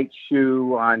extremely light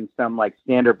shoe on some like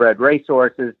standardbred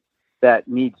racehorses that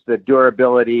needs the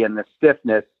durability and the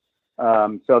stiffness.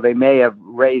 So they may have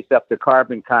raised up the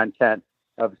carbon content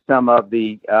of some of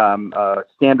the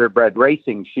standardbred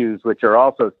racing shoes, which are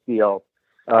also steel,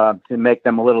 to make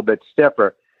them a little bit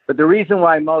stiffer. But the reason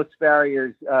why most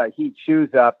farriers heat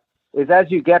shoes up is as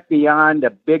you get beyond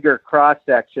a bigger cross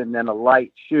section than a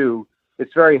light shoe,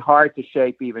 it's very hard to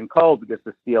shape even cold because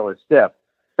the steel is stiff.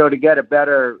 So to get a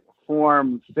better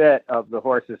form fit of the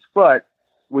horse's foot,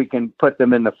 we can put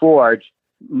them in the forge.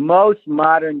 Most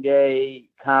modern day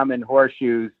common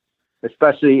horseshoes,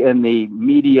 especially in the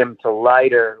medium to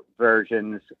lighter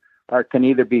versions, can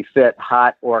either be fit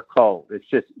hot or cold. It's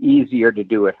just easier to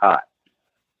do it hot.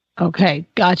 Okay,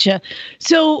 gotcha.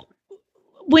 So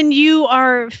when you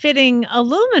are fitting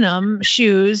aluminum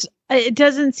shoes, it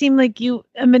doesn't seem like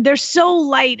they're so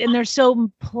light and they're so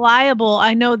pliable.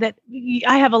 I know that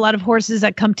I have a lot of horses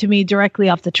that come to me directly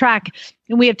off the track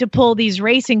and we have to pull these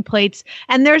racing plates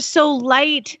and they're so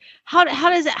light. How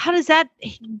does that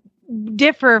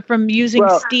differ from using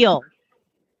steel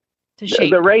to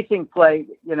shape? The racing plate,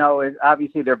 is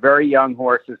obviously they're very young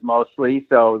horses mostly.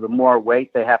 So the more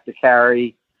weight they have to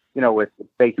carry, with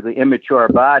basically immature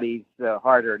bodies, the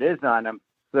harder it is on them.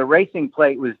 The racing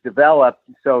plate was developed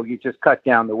so you just cut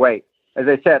down the weight. As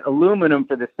I said, aluminum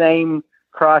for the same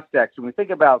cross section. When we think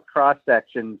about cross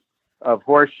sections of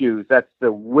horseshoes, that's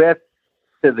the width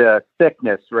to the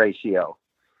thickness ratio.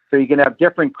 So you can have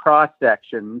different cross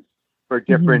sections for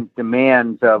different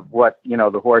demands of what,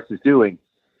 the horse is doing.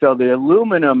 So the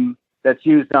aluminum that's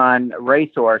used on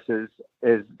racehorses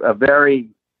is a very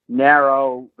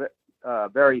narrow,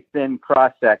 very thin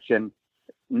cross section.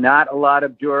 Not a lot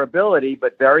of durability,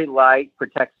 but very light,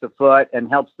 protects the foot, and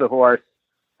helps the horse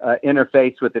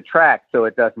interface with the track so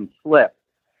it doesn't slip.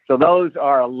 So those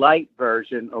are a light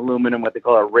version aluminum, what they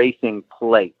call a racing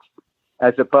plate,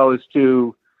 as opposed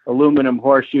to aluminum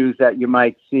horseshoes that you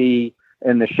might see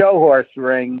in the show horse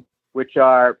ring, which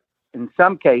are in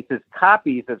some cases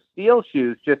copies of steel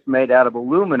shoes just made out of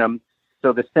aluminum.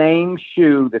 So the same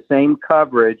shoe, the same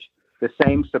coverage, the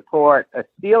same support a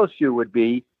steel shoe would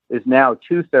be, is now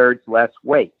 2/3 less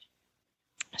weight.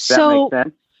 Does that make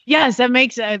sense? Yes, that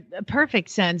makes a perfect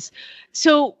sense.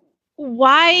 So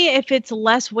why, if it's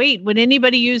less weight, would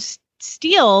anybody use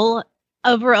steel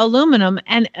over aluminum,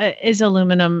 and is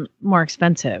aluminum more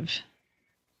expensive?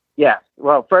 Yes.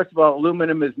 Well, first of all,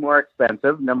 aluminum is more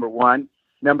expensive, number one.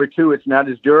 Number two, it's not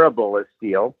as durable as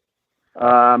steel.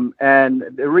 And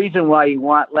the reason why you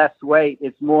want less weight,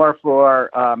 it's more for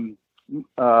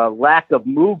lack of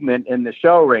movement in the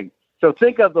show ring. So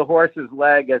think of the horse's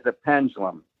leg as a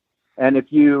pendulum. And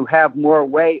if you have more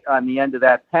weight on the end of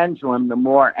that pendulum, the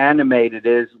more animated it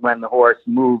is when the horse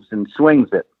moves and swings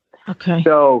it. Okay.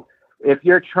 So if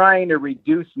you're trying to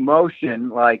reduce motion,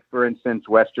 like, for instance,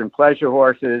 Western pleasure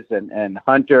horses and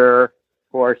hunter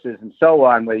horses and so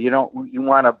on, where you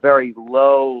want a very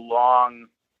low, long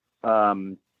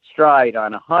stride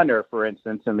on a hunter, for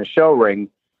instance, in the show ring,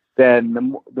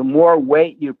 then the more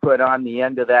weight you put on the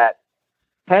end of that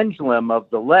pendulum of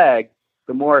the leg,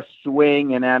 the more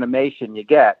swing and animation you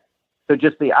get. So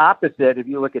just the opposite, if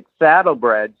you look at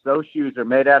saddlebreds, those shoes are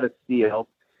made out of steel.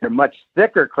 They're much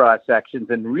thicker cross sections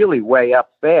and really weigh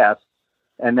up fast.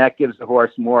 And that gives the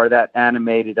horse more of that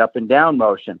animated up and down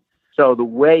motion. So the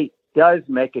weight does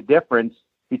make a difference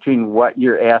between what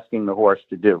you're asking the horse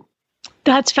to do.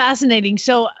 That's fascinating.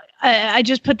 So I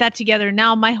just put that together.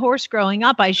 Now, my horse growing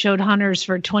up, I showed hunters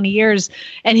for 20 years,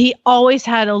 and he always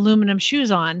had aluminum shoes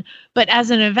on. But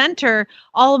as an eventer,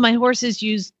 all of my horses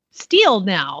use steel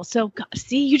now. So,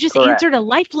 see, you just answered a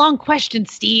lifelong question,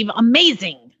 Steve.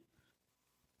 Amazing.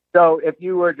 So if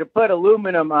you were to put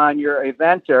aluminum on your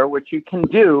eventer, which you can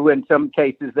do in some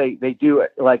cases, they do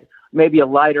it. Like maybe a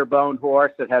lighter boned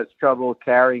horse that has trouble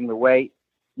carrying the weight,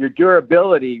 your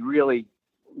durability really,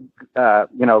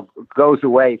 goes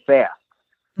away fast.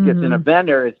 Because an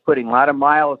eventer is putting a lot of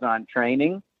miles on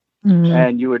training,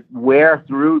 and you would wear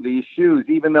through these shoes,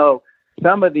 even though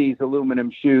some of these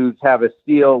aluminum shoes have a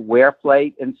steel wear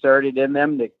plate inserted in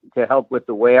them to help with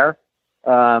the wear.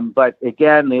 But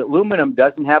again, the aluminum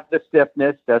doesn't have the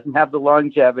stiffness, doesn't have the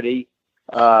longevity,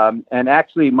 and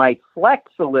actually might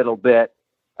flex a little bit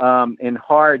in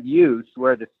hard use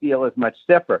where the steel is much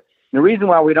stiffer. And the reason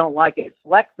why we don't like it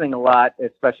flexing a lot,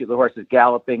 especially the horses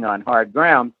galloping on hard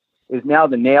ground, is now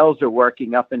the nails are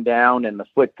working up and down and the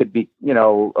foot could be,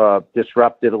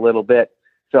 disrupted a little bit.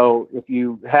 So if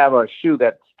you have a shoe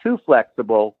that's too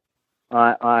flexible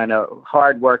on a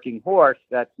hard-working horse,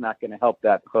 that's not going to help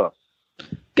that hoof.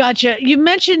 Gotcha. You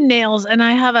mentioned nails, and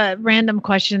I have a random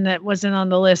question that wasn't on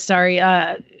the list. Sorry.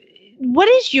 What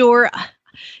is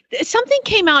something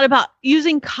came out about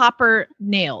using copper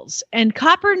nails, and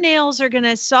copper nails are going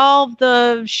to solve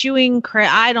the shoeing.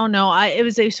 I don't know. It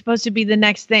was supposed to be the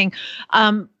next thing.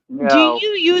 No. Do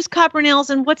you use copper nails,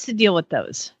 and what's the deal with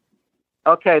those?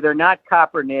 Okay, they're not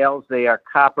copper nails. They are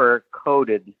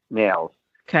copper-coated nails.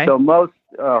 Okay. So most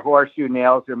horseshoe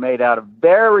nails are made out of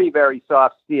very, very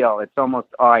soft steel. It's almost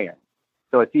iron.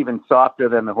 So it's even softer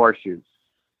than the horseshoes.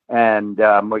 And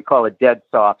we call it dead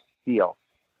soft steel.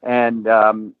 And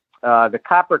the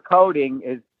copper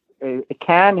coating it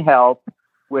can help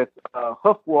with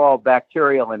hoof wall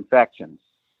bacterial infections.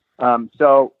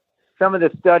 So some of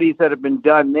the studies that have been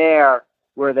done there,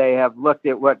 where they have looked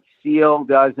at what steel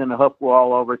does in the hoof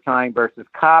wall over time versus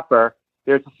copper,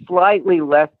 there's slightly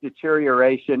less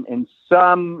deterioration in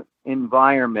some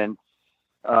environments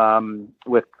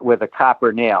with a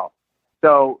copper nail.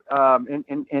 So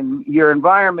in your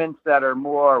environments that are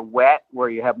more wet, where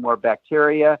you have more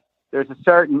bacteria, there's a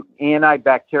certain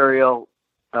antibacterial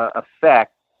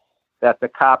effect that the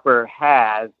copper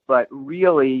has, but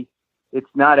really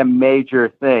it's not a major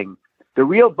thing. The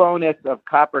real bonus of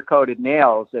copper-coated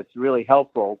nails that's really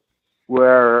helpful,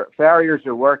 where farriers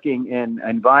are working in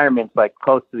environments like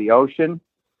close to the ocean,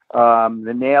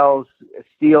 the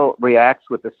steel reacts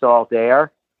with the salt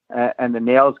air, and the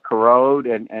nails corrode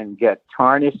and get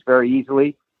tarnished very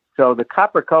easily. So the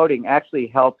copper coating actually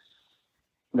helps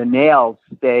the nails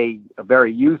stay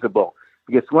very usable,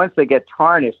 because once they get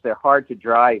tarnished, they're hard to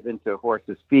drive into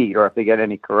horses' feet, or if they get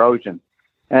any corrosion.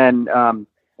 And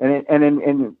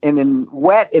in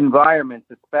wet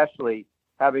environments, especially,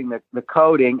 having the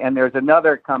coating, and there's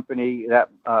another company that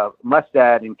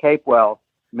Mustad in Capewell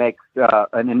makes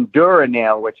an Endura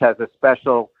nail, which has a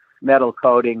special metal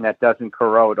coating that doesn't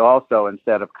corrode also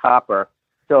instead of copper.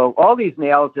 So all these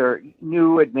nails are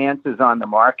new advances on the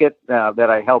market that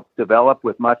I helped develop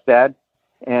with Mustad,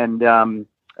 and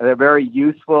they're very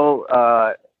useful.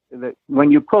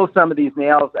 When you pull some of these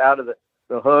nails out of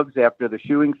the hooves after the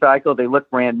shoeing cycle, they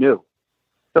look brand new.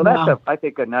 So that's, I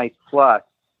think, a nice plus.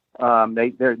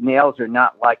 Their nails are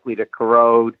not likely to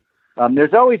corrode.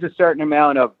 There's always a certain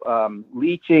amount of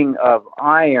leaching of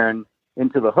iron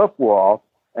into the hoof wall,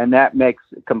 and that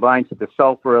combines with the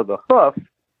sulfur of the hoof,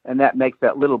 and that makes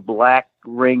that little black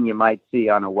ring you might see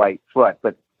on a white foot.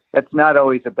 But that's not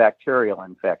always a bacterial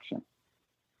infection.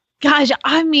 Gosh,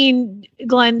 I mean,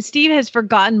 Glenn, Steve has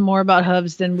forgotten more about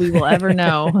hooves than we will ever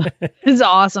know. It's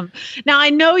awesome. Now, I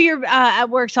know you're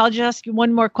at work, so I'll just ask you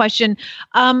one more question.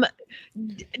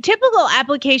 Typical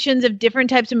applications of different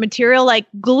types of material, like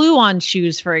glue on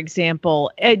shoes, for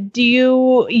example. Do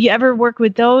you ever work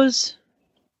with those?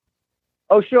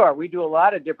 Oh, sure. We do a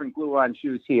lot of different glue-on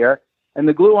shoes here. And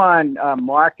the glue-on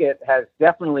market has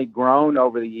definitely grown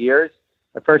over the years.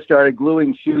 I first started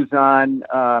gluing shoes on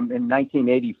in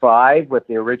 1985 with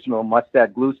the original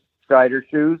Mustad Glue Strider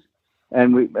shoes.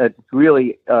 And it's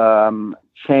really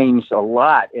changed a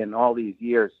lot in all these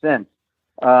years since.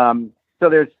 So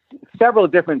there's several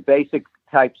different basic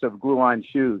types of glue-on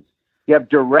shoes. You have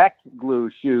direct glue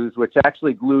shoes, which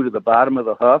actually glue to the bottom of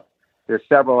the hoof. There's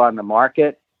several on the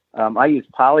market. I use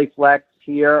Polyflex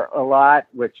here a lot,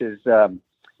 which is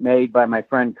made by my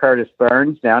friend Curtis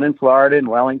Burns down in Florida in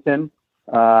Wellington.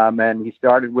 And he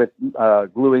started with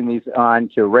gluing these on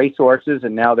to racehorses,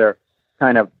 and now they're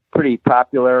kind of pretty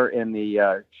popular in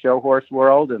the show horse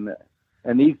world. And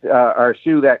these are a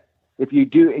shoe that, if you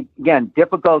do, again,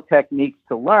 difficult techniques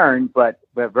to learn, but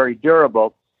very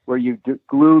durable, where you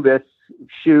glue this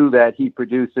shoe that he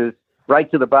produces right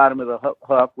to the bottom of the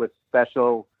hoof with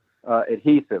special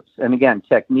adhesives. And again,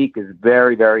 technique is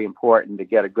very, very important to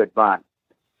get a good bond.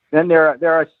 Then there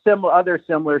are other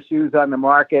similar shoes on the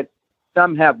market.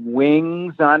 Some have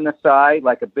wings on the side,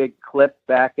 like a big clip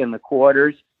back in the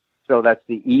quarters. So that's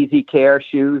the Easy Care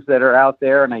shoes that are out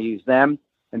there, and I use them.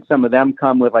 And some of them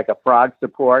come with like a frog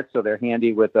support, so they're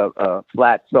handy with a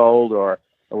flat-soled or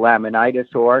a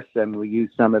laminitis horse, and we use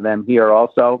some of them here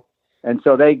also. And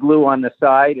so they glue on the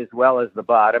side as well as the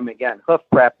bottom. Again, hoof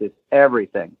prep is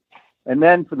everything. And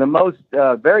then for the most,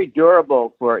 very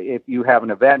durable for if you have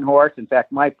an event horse. In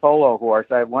fact, my polo horse,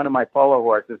 I have one of my polo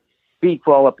horses, feet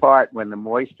fall apart when the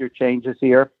moisture changes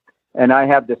here. And I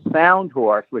have the Sound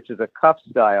Horse, which is a cuff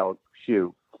style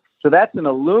shoe. So that's an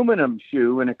aluminum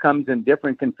shoe, and it comes in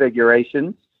different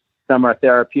configurations. Some are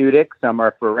therapeutic, some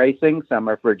are for racing, some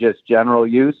are for just general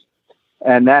use.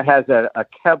 And that has a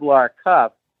Kevlar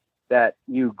cuff that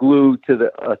you glue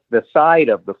to the side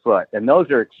of the foot. And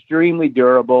those are extremely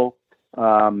durable.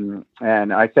 And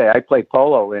I play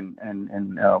polo in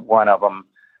one of them.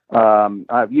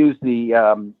 I've used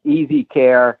the Easy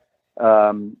Care,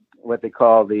 what they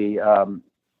call the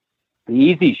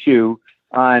Easy shoe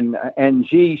on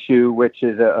NG shoe, which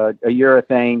is a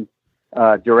urethane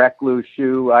direct glue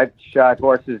shoe. I've shot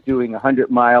horses doing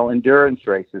 100-mile endurance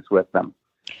races with them.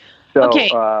 So, okay.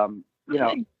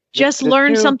 Just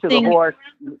learn something. Go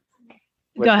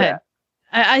ahead.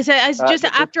 I said,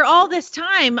 after all this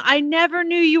time, I never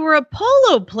knew you were a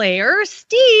polo player.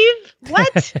 Steve,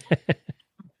 what?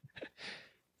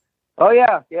 Oh,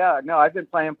 yeah. No, I've been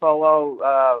playing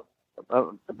polo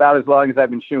about as long as I've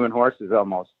been shoeing horses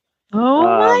almost. Oh,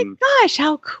 my gosh.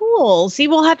 How cool. See,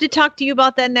 we'll have to talk to you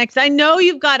about that next. I know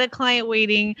you've got a client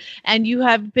waiting, and you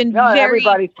have been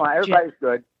everybody's fine. Everybody's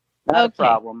good. Not a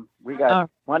problem. We got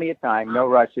plenty of time. No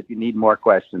rush if you need more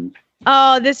questions.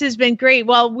 Oh, this has been great.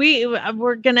 Well,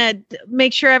 we're going to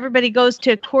make sure everybody goes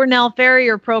to Cornell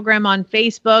Farrier Program on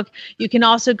Facebook. You can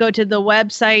also go to the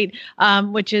website,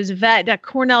 which is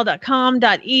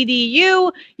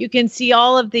vet.cornell.com.edu. You can see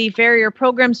all of the farrier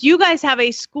programs. You guys have a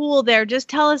school there. Just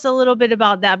tell us a little bit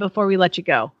about that before we let you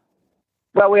go.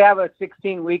 Well, we have a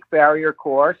 16-week farrier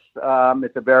course.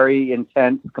 It's a very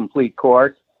intense, complete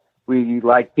course. We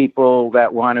like people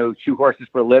that want to shoe horses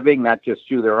for a living, not just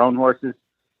shoe their own horses,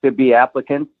 to be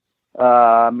applicants.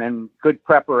 And good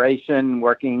preparation,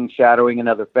 shadowing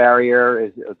another farrier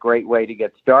is a great way to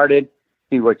get started.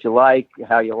 See what you like,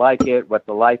 how you like it, what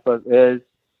the life of is.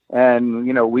 And,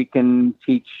 we can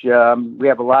teach, we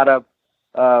have a lot of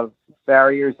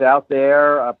farriers out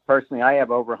there. Personally, I have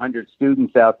over 100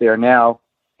 students out there now.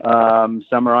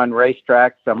 Some are on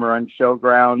racetracks, some are on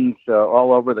showgrounds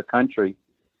all over the country.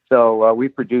 So we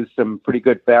produce some pretty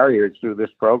good farriers through this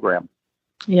program.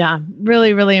 Yeah,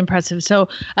 really, really impressive. So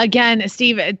again,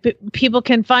 Steve, people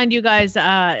can find you guys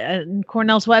on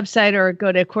Cornell's website or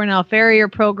go to Cornell Farrier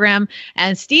Program.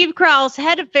 And Steve Krause,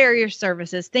 Head of Farrier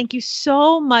Services, thank you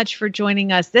so much for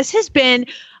joining us. This has been,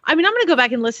 I'm going to go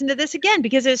back and listen to this again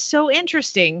because it's so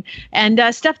interesting and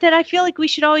stuff that I feel like we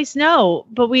should always know,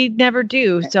 but we never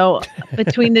do. So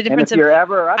between the difference and if you're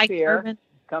ever up here,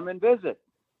 come and visit.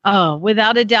 Oh,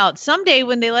 without a doubt. Someday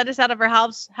when they let us out of our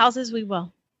houses, we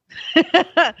will.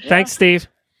 Thanks, Steve.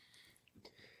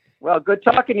 Well, good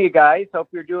talking to you guys. Hope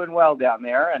you're doing well down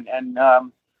there, and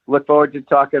look forward to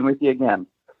talking with you again.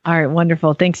 All right,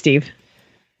 wonderful. Thanks, Steve.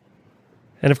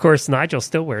 And of course, Nigel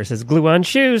still wears his glue-on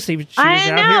shoes. She was out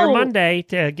here Monday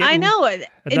to get another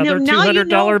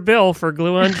 $200 bill for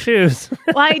glue-on shoes.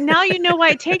 Well, now you know why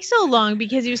it takes so long,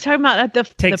 because he was talking about the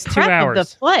prep of the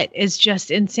foot is just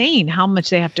insane. How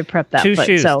much they have to prep that foot. Two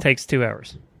shoes takes 2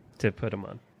 hours to put them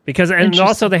on. And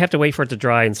also they have to wait for it to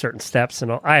dry in certain steps. And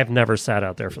I have never sat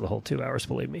out there for the whole 2 hours,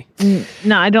 believe me.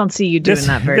 No, I don't see you doing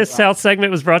that very well. This South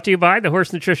segment was brought to you by the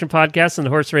Horse Nutrition Podcast and the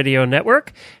Horse Radio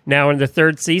Network. Now in the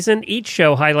third season, each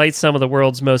show highlights some of the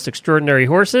world's most extraordinary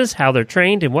horses, how they're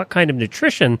trained, and what kind of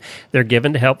nutrition they're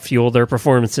given to help fuel their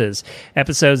performances.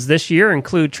 Episodes this year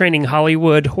include training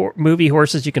Hollywood movie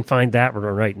horses. You can find that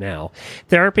right now.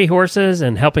 Therapy horses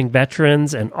and helping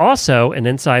veterans, and also an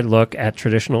inside look at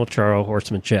traditional Charro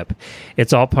horsemanship.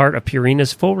 It's all part of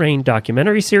Purina's Full Reign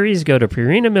documentary series. Go to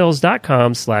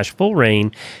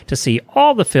purinamills.com/fullreign to see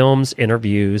all the films,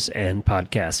 interviews, and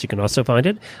podcasts. You can also find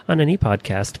it on any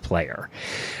podcast player.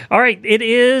 All right,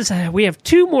 we have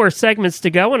 2 more segments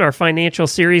to go in our financial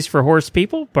series for horse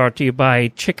people, brought to you by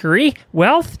Chicory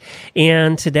Wealth.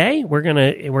 And today we're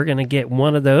gonna get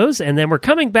one of those, and then we're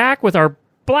coming back with our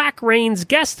Black Reins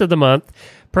guest of the month,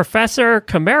 Professor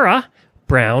Kamerra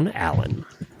Brown Allen.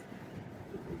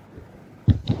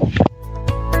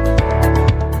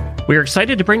 We're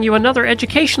excited to bring you another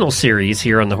educational series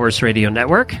here on the Horse Radio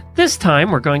Network. This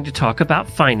time, we're going to talk about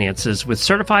finances with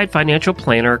certified financial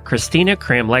planner Christina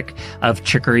Kramlich of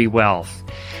Chicory Wealth.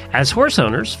 As horse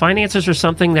owners, finances are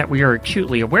something that we are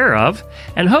acutely aware of,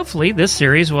 and hopefully this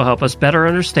series will help us better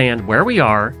understand where we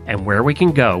are and where we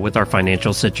can go with our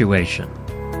financial situation.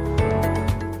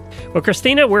 Well,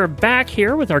 Christina, we're back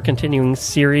here with our continuing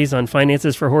series on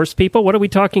finances for horse people. What are we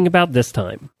talking about this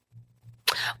time?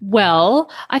 Well,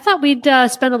 I thought we'd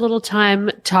spend a little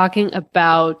time talking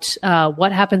about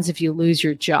what happens if you lose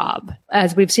your job.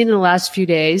 As we've seen in the last few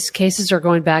days, cases are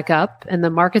going back up and the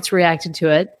market's reacting to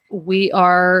it. We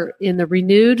are in the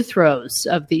renewed throes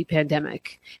of the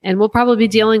pandemic, and we'll probably be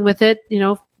dealing with it,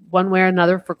 one way or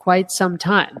another for quite some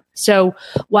time. So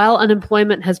while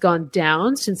unemployment has gone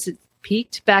down since it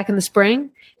peaked back in the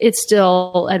spring, it's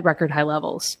still at record high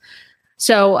levels.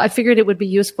 So I figured it would be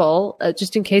useful,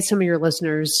 just in case some of your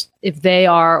listeners, if they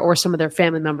are or some of their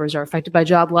family members are affected by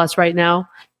job loss right now,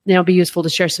 it'll be useful to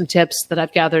share some tips that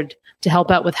I've gathered to help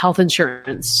out with health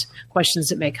insurance questions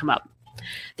that may come up.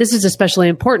 This is especially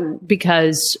important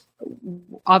because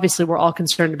obviously we're all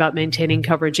concerned about maintaining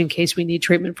coverage in case we need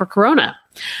treatment for corona.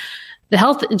 The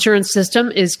health insurance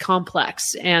system is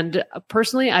complex, and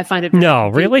personally, I find it... No,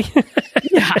 really?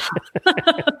 Yeah.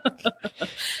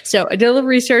 So I did a little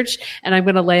research, and I'm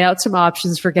going to lay out some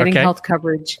options for getting health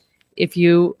coverage if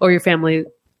you or your family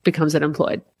becomes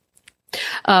unemployed.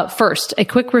 First, a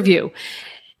quick review.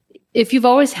 If you've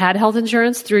always had health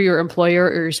insurance through your employer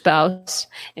or your spouse,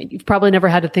 you've probably never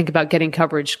had to think about getting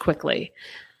coverage quickly.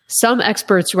 Some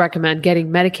experts recommend getting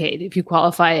Medicaid if you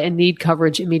qualify and need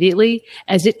coverage immediately,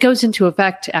 as it goes into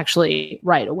effect actually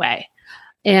right away.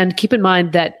 And keep in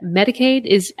mind that Medicaid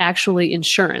is actually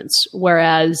insurance,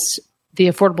 whereas the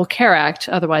Affordable Care Act,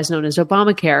 otherwise known as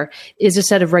Obamacare, is a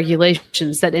set of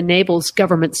regulations that enables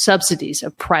government subsidies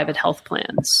of private health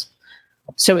plans.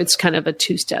 So it's kind of a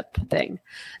two-step thing.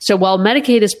 So while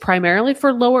Medicaid is primarily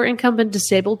for lower income and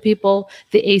disabled people,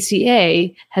 the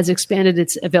ACA has expanded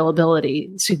its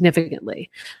availability significantly.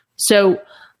 So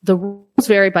the rules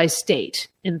vary by state.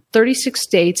 In 36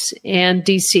 states and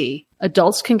DC,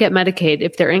 adults can get Medicaid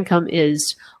if their income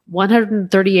is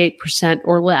 138%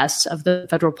 or less of the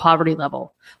federal poverty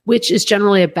level, which is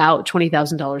generally about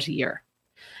 $20,000 a year.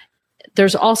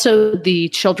 There's also the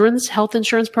Children's Health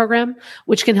Insurance Program,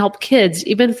 which can help kids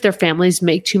even if their families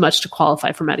make too much to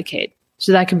qualify for Medicaid.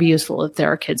 So that can be useful if there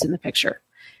are kids in the picture.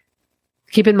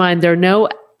 Keep in mind, there are no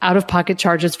out-of-pocket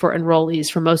charges for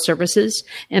enrollees for most services,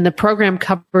 and the program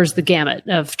covers the gamut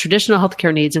of traditional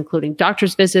healthcare needs, including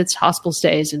doctor's visits, hospital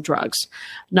stays, and drugs.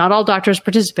 Not all doctors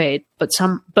participate, but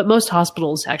most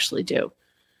hospitals actually do.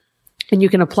 And you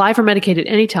can apply for Medicaid at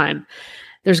any time.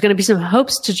 There's going to be some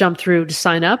hopes to jump through to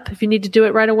sign up if you need to do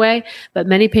it right away, but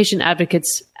many patient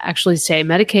advocates actually say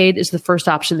Medicaid is the first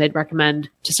option they'd recommend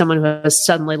to someone who has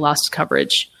suddenly lost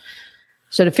coverage.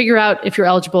 So to figure out if you're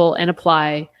eligible and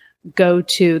apply, go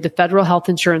to the Federal Health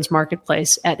Insurance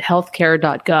Marketplace at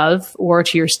healthcare.gov or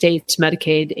to your state's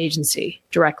Medicaid agency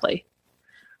directly.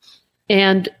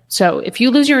 And so if you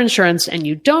lose your insurance and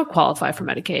you don't qualify for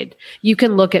Medicaid, you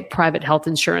can look at private health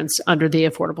insurance under the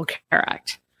Affordable Care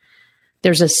Act.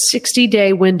 There's a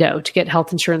 60-day window to get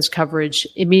health insurance coverage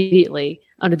immediately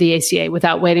under the ACA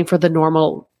without waiting for the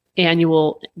normal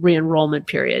annual re-enrollment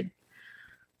period.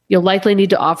 You'll likely need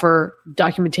to offer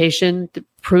documentation that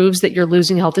proves that you're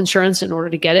losing health insurance in order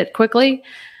to get it quickly.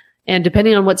 And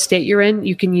depending on what state you're in,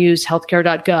 you can use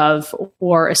healthcare.gov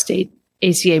or a state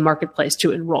ACA marketplace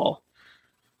to enroll.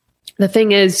 The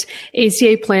thing is,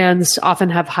 ACA plans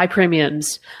often have high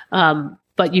premiums,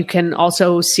 but you can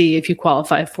also see if you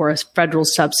qualify for a federal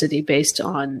subsidy based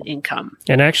on income.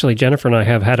 And actually, Jennifer and I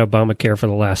have had Obamacare for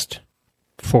the last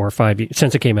 4 or 5 years,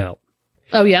 since it came out.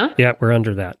 Oh, yeah? Yeah, we're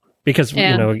under that because,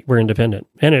 we're independent.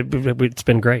 And it's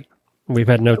been great. We've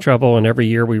had no trouble, and every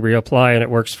year we reapply, and it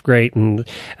works great. And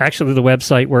actually, the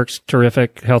website works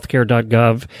terrific.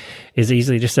 Healthcare.gov is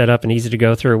easy to set up and easy to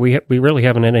go through. We really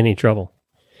haven't had any trouble.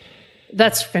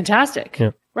 That's fantastic.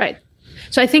 Yeah. Right.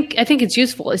 So I think it's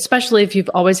useful, especially if you've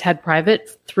always had private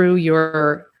through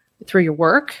your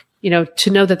work, to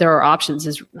know that there are options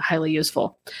is highly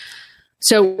useful.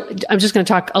 So I'm just going to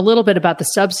talk a little bit about the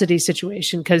subsidy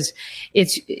situation because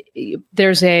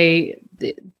there's a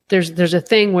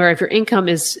thing where if your income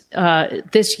is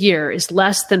this year is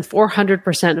less than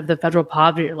 400% of the federal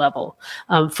poverty level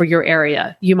for your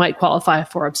area, you might qualify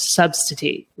for a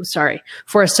subsidy.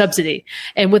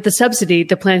 And with the subsidy,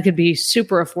 the plan could be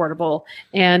super affordable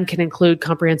and can include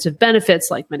comprehensive benefits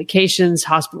like medications,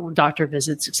 hospital and doctor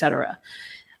visits, etc.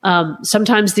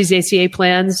 Sometimes these ACA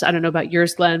plans, I don't know about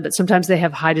yours, Glenn, but sometimes they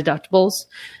have high deductibles.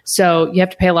 So you have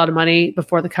to pay a lot of money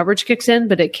before the coverage kicks in,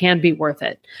 but it can be worth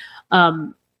it.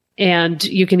 And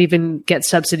you can even get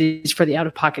subsidies for the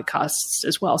out-of-pocket costs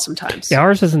as well sometimes. Yeah,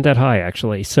 ours isn't that high,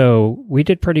 actually. So we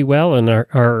did pretty well, and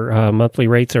our monthly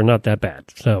rates are not that bad.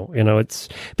 So, it's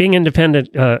being independent,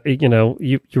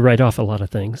 you write off a lot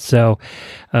of things. So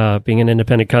being an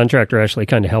independent contractor actually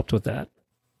kind of helped with that.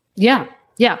 Yeah.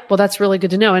 Yeah. Well, that's really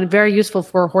good to know and very useful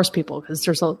for horse people because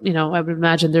there's, I would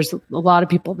imagine there's a lot of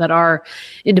people that are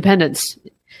independents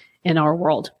in our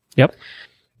world. Yep.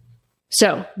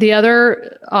 So the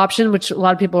other option, which a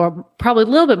lot of people are probably a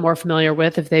little bit more familiar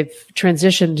with if they've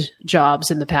transitioned jobs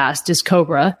in the past, is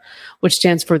COBRA, which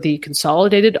stands for the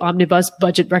Consolidated Omnibus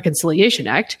Budget Reconciliation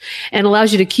Act, and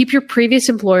allows you to keep your previous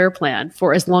employer plan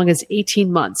for as long as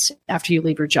 18 months after you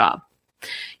leave your job.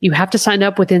 You have to sign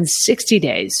up within 60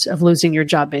 days of losing your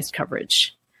job-based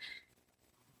coverage.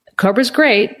 COBRA's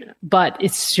great, but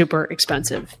it's super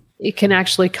expensive. It can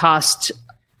actually cost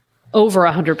over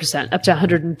 100%, up to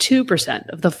 102%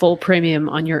 of the full premium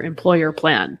on your employer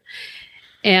plan.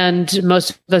 And most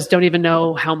of us don't even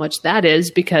know how much that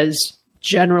is because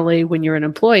generally when you're an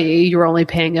employee, you're only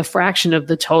paying a fraction of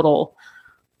the total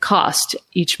cost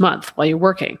each month while you're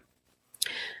working.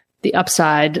 The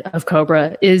upside of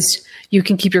COBRA is you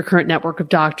can keep your current network of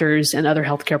doctors and other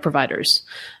healthcare providers.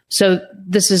 So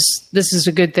this is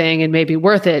a good thing and maybe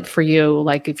worth it for you,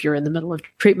 like if you're in the middle of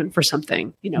treatment for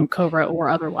something, COBRA or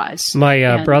otherwise.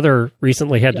 My brother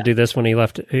recently had to do this when he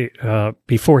left.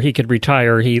 Before he could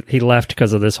retire, he left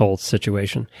because of this whole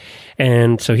situation.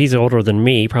 And so he's older than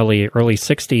me, probably early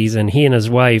 60s, and he and his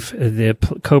wife, the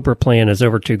COBRA plan is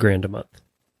over $2,000 a month.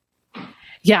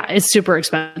 Yeah, it's super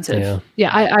expensive.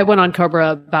 Yeah, I went on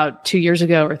COBRA about 2 years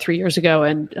ago or 3 years ago,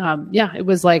 and it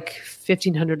was like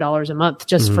 $1,500 a month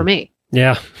just for me.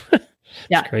 Yeah,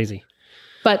 yeah, it's crazy.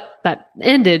 But that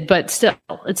ended. But still,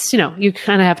 it's you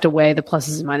kind of have to weigh the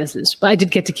pluses and minuses. But I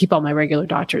did get to keep all my regular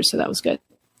doctors, so that was good.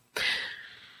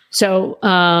 So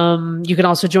you can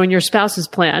also join your spouse's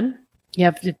plan.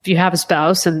 If you have a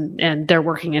spouse and they're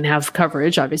working and have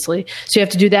coverage, obviously, so you have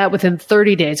to do that within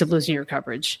 30 days of losing your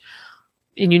coverage.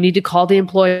 And you need to call the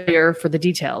employer for the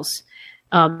details.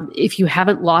 If you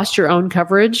haven't lost your own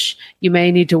coverage, you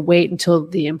may need to wait until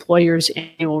the employer's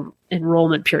annual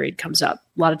enrollment period comes up.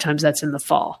 A lot of times that's in the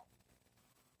fall.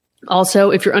 Also,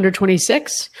 if you're under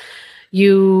 26,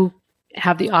 you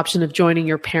have the option of joining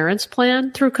your parents'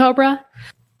 plan through COBRA.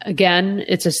 Again,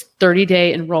 it's a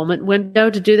 30-day enrollment window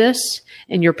to do this,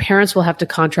 and your parents will have to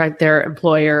contract their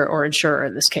employer or insurer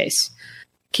in this case.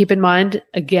 Keep in mind,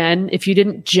 again, if you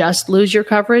didn't just lose your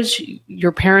coverage,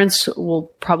 your parents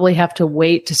will probably have to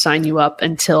wait to sign you up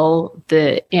until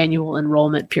the annual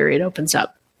enrollment period opens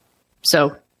up.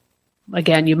 So,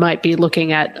 again, you might be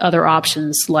looking at other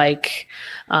options like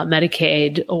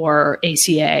Medicaid or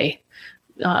ACA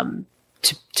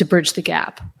to bridge the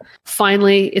gap.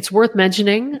 Finally, it's worth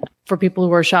mentioning for people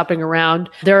who are shopping around,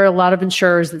 there are a lot of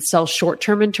insurers that sell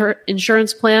short-term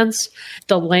insurance plans.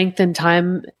 The length and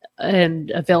time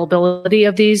and availability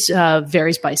of these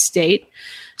varies by state.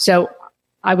 So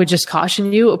I would just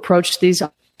caution you, approach these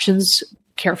options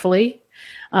carefully.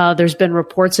 There's been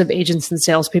reports of agents and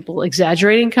salespeople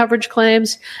exaggerating coverage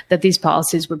claims that these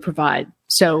policies would provide.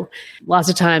 So lots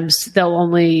of times they'll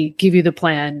only give you the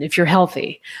plan if you're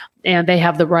healthy, and they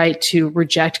have the right to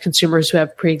reject consumers who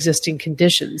have pre-existing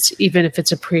conditions, even if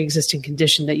it's a pre-existing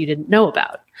condition that you didn't know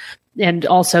about. And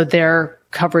also their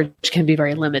coverage can be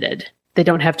very limited. They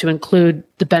don't have to include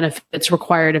the benefits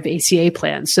required of ACA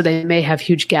plans, so they may have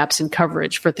huge gaps in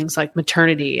coverage for things like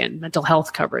maternity and mental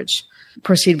health coverage.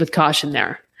 Proceed with caution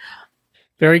there.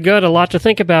 Very good. A lot to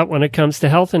think about when it comes to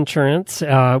health insurance.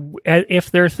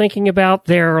 If they're thinking about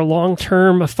their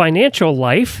long-term financial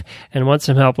life and want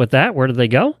some help with that, where do they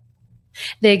go?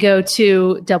 They go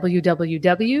to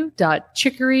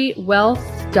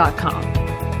www.chicorywealth.com.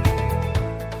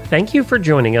 Thank you for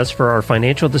joining us for our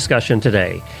financial discussion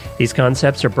today. These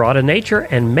concepts are broad in nature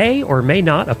and may or may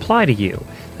not apply to you.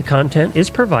 The content is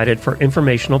provided for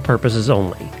informational purposes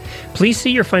only. Please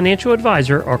see your financial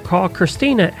advisor or call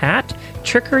Christina at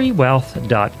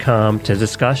chicorywealth.com to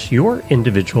discuss your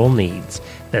individual needs.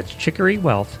 That's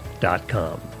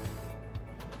chicorywealth.com.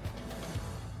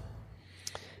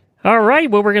 All right,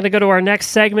 well, we're going to go to our next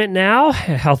segment now.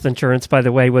 Health insurance, by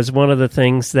the way, was one of the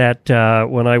things that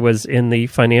when I was in the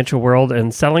financial world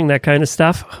and selling that kind of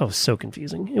stuff, so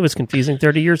confusing. It was confusing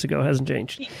 30 years ago. It hasn't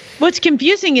changed. What's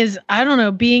confusing is, I don't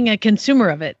know, being a consumer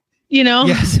of it.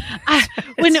 Yes.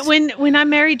 When I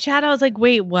married Chad, I was like,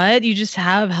 wait, what? You just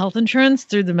have health insurance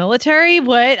through the military?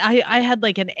 What? I had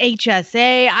like an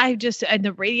HSA. And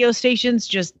the radio stations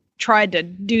just tried to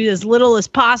do as little as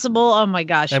possible. Oh my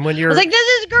gosh. And when I was like,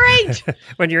 this is great.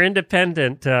 when you're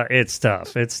independent, it's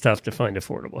tough. It's tough to find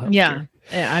affordable health care.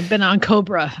 Yeah, I've been on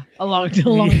Cobra a long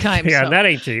time. Yeah, so. that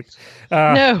ain't cheap.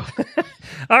 No.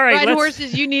 All right. Ride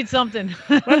horses, you need something.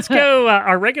 Let's go.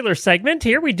 Our regular segment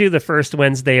here we do the first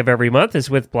Wednesday of every month is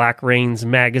with Black Rains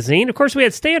Magazine. Of course, we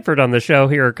had Stanford on the show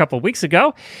here a couple weeks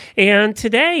ago. And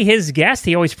today, his guest,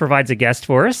 he always provides a guest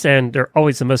for us, and they're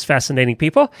always the most fascinating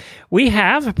people. We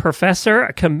have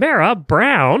Professor Kamerra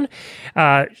Brown.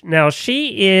 Now,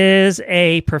 she is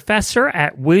a professor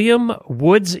at William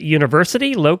Woods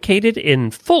University, located in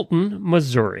Fulton,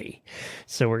 Missouri.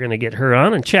 So we're going to get her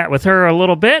on and chat with her a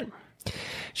little bit.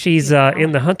 She's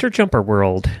in the hunter-jumper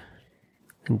world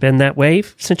and been that way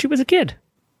since she was a kid.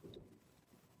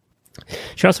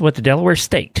 She also went to Delaware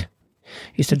State.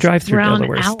 Used to drive through Brown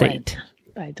Delaware Allen, State.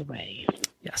 by the way.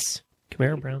 Yes.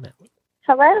 Kamerra Brown Allen.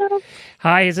 Hello.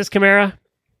 Hi, is this Kamerra?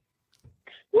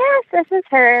 Yes, this is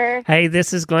her. Hey,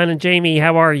 this is Glenn and Jamie.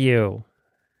 How are you?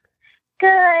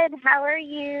 Good. How are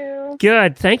you?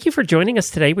 Good. Thank you for joining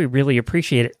us today. We really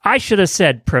appreciate it. I should have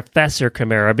said Professor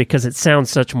Kamerra because it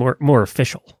sounds such more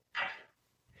official.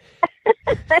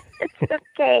 It's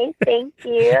okay. Thank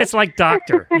you. It's like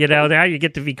doctor, now you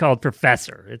get to be called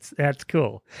professor. That's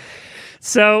cool.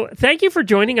 So thank you for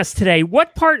joining us today.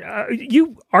 What part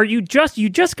you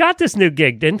just got this new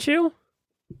gig, didn't you?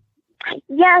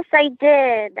 Yes, I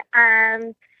did.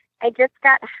 I just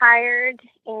got hired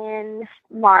in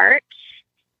March,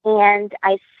 and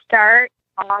I start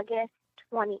August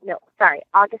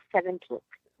 17th.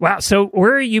 Wow. So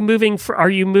where are you moving? Are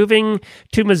you moving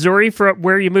to Missouri?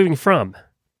 Where are you moving from?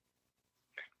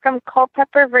 From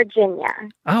Culpeper, Virginia.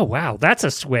 Oh, wow. That's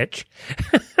a switch.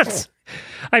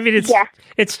 I mean,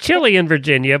 it's chilly in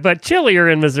Virginia, but chillier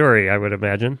in Missouri, I would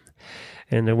imagine,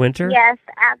 in the winter. Yes,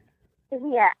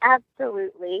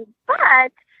 absolutely.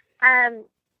 But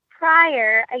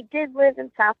prior, I did live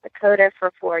in South Dakota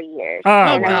for 4 years,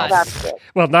 and I loved it.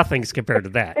 Well, nothing's compared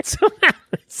to that. So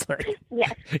it's like,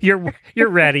 yes, you're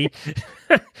ready.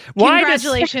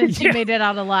 Congratulations, you made it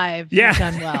out alive. Yeah. You've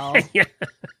done well. Yeah.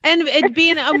 And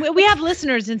being, we have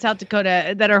listeners in South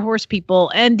Dakota that are horse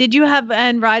people. And did you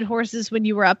ride horses when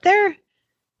you were up there?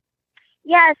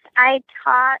 Yes, I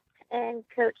taught and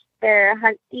coached their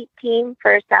hunt seat team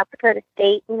for South Dakota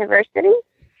State University.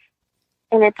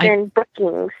 And it's in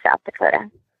Brookings, South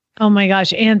Dakota. Oh my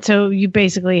gosh. And so you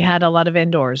basically had a lot of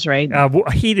indoors, right?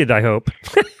 Heated, I hope.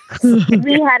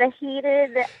 We had a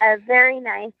very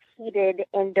nice heated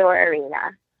indoor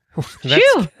arena.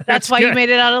 That's why you made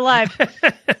it out alive.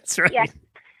 That's right. Yes.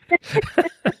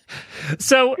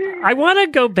 So I want to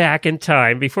go back in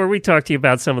time before we talk to you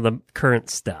about some of the current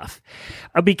stuff,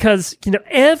 because,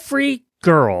 every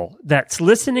girl that's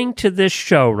listening to this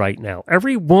show right now,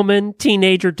 every woman,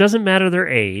 teenager, doesn't matter their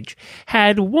age,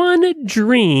 had one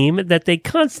dream that they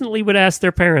constantly would ask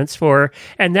their parents for,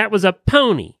 and that was a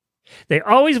pony. They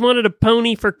always wanted a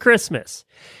pony for Christmas.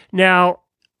 Now,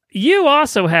 you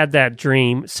also had that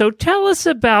dream, so tell us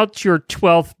about your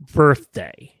 12th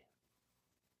birthday.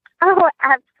 Oh,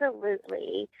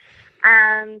 absolutely.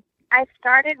 I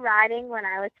started riding when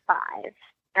I was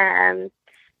 5.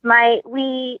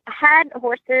 We had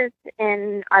horses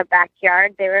in our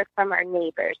backyard. They were from our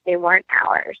neighbors. They weren't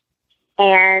ours.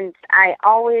 And I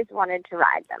always wanted to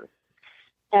ride them.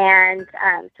 And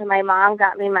so my mom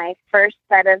got me my first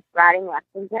set of riding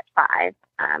lessons at 5.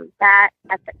 That,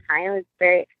 at the time, was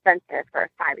very expensive for a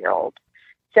 5-year-old.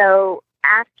 So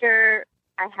after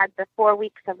I had the 4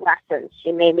 weeks of lessons,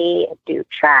 she made me do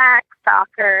track,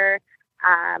 soccer,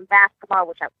 basketball,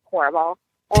 which I was horrible.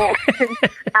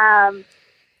 And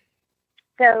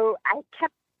so I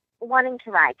kept wanting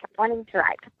to ride.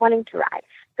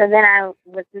 So then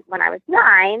when I was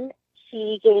 9,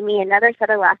 she gave me another set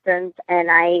of lessons, and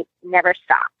I never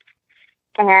stopped.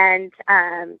 And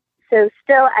so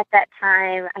still at that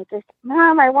time,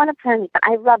 Mom, I want a pony, but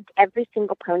I loved every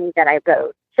single pony that I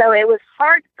rode. So it was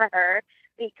hard for her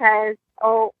because,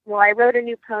 I rode a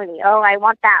new pony. Oh, I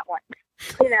want that one,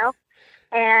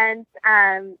 And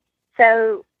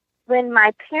so when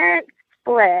my parents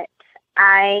split,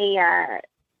 I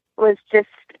was just,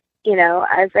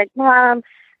 I was like, Mom,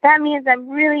 that means I'm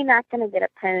really not going to get a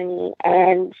pony.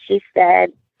 And she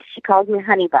called me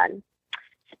Honey Bun.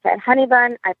 She said, Honey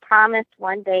Bun, I promise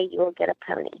one day you will get a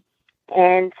pony.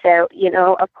 And so,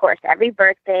 of course, every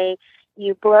birthday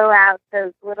you blow out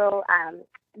those little,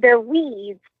 they're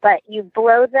weeds, but you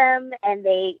blow them and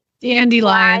they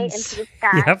Dandelions. into the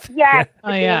sky. Yep. Yes, Yeah.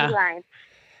 the dandelions.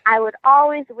 I would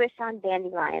always wish on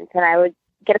dandelions, and I would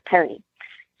get a pony.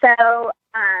 So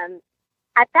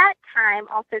at that time,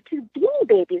 also, too, Beanie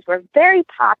Babies were very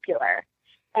popular.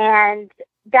 And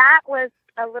that was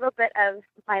a little bit of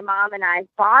my mom and I's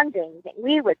bonding.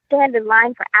 We would stand in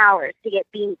line for hours to get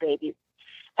Beanie Babies.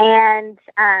 And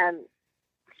so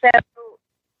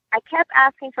I kept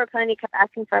asking for a pony,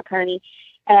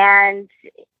 And,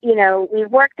 we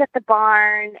worked at the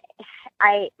barn.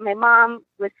 My mom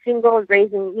was single,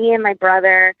 raising me and my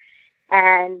brother.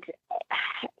 And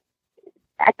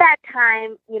at that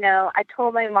time, I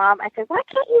told my mom, I said, why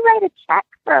can't you write a check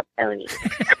for a pony?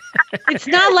 It's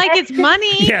not like it's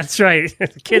money. Yeah, that's right.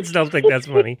 Kids don't think that's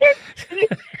money. I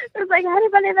was like, honey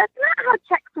bunny, that's not how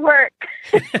checks work.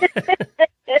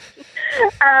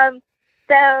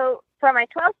 So for my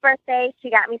 12th birthday, she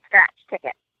got me scratch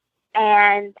tickets.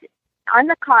 And on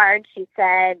the card, she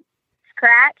said,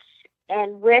 scratch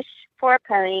and wish for a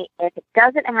pony. If it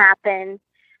doesn't happen,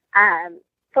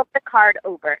 flip the card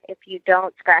over if you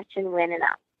don't scratch and win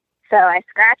enough. So I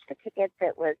scratched the tickets.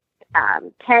 It was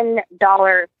 $10,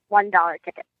 $1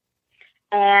 tickets.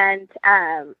 And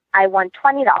I won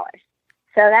 $20.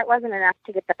 So that wasn't enough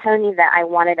to get the pony that I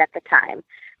wanted at the time.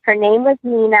 Her name was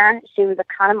Nina. She was a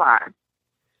Kamerra.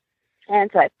 And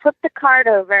so I flipped the card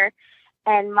over,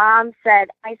 and Mom said,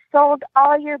 I sold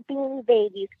all your Beanie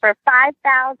Babies for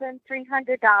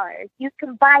 $5,300. You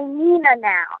can buy Nina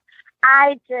now.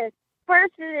 I just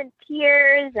bursted in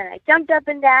tears, and I jumped up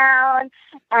and down,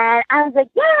 and I was like,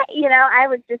 yeah, I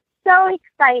was just so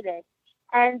excited.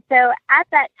 And so at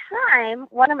that time,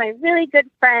 one of my really good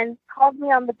friends called me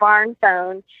on the barn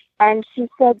phone, and she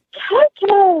said,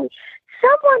 KK,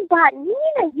 someone bought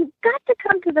Nina. You've got to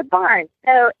come to the barn.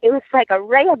 So it was like a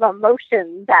ray of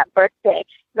emotion that birthday.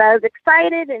 So I was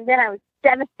excited, and then I was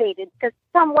devastated because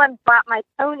someone bought my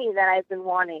pony that I've been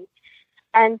wanting.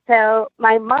 And so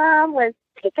my mom was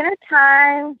taking her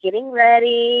time, getting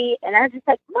ready, and I was just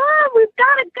like, Mom, we've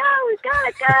got to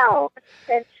go.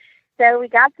 And so we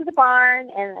got to the barn,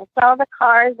 and I saw the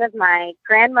cars of my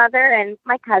grandmother and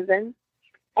my cousin,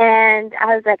 and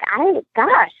I was like,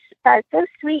 gosh, that's so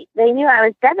sweet. They knew I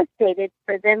was devastated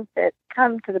for them to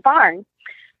come to the barn.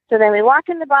 So then we walk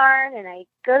in the barn, and I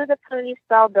go to the pony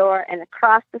stall door, and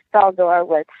across the stall door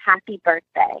was Happy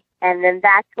Birthday. And then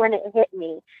that's when it hit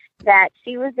me that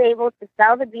she was able to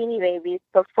sell the Beanie Babies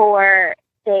before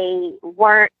they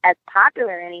weren't as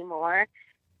popular anymore,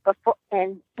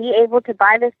 and be able to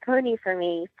buy this pony for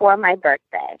me for my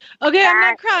birthday. Okay, I'm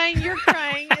not crying. You're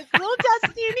crying. It's a little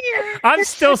dusty in here. I'm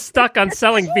still stuck on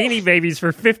selling Beanie Babies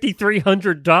for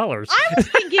 $5,300. I was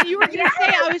thinking you were going to say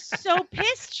I was so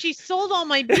pissed she sold all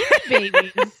my Beanie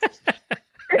Babies.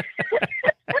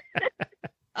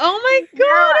 Oh my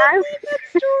God, I love that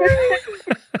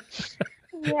story.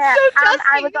 Yeah, So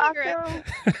I was also...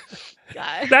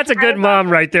 God. That's a good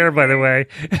mom right there, by the way.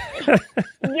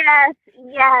 Yes.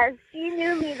 She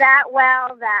knew me that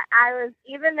well that I was,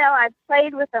 even though I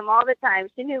played with them all the time,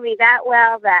 she knew me that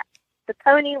well that the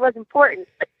pony was important.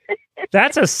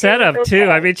 That's a setup, too.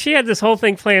 I mean, she had this whole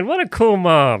thing planned. What a cool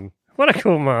mom. I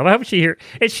hope she here.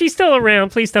 Is she still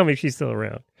around? Please tell me she's still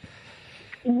around.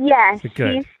 Yes,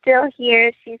 she's still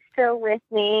here. She's still with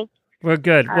me. Well,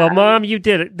 good. Well, Mom, you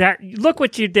did it. Look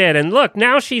what you did. And look,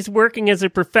 now she's working as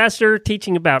a professor,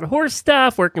 teaching about horse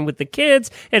stuff, working with the kids,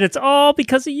 and it's all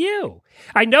because of you.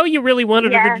 I know you really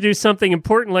wanted her to do something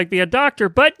important like be a doctor,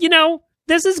 but,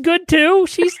 this is good, too.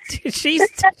 She's doing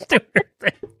her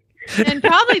thing. And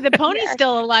probably the pony's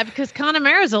still alive because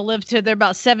Kamerras will live till they're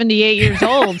about 78 years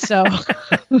old, so...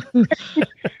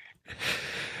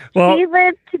 Well, she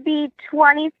lived to be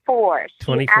 24.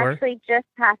 24? She actually just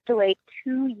passed away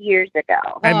 2 years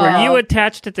ago. And were you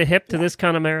attached at the hip to this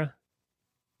Kamerra?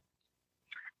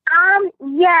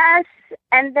 Yes.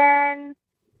 And then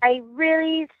I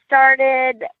really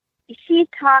started, she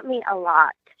taught me a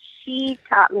lot.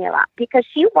 Because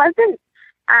she wasn't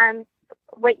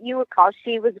what you would call,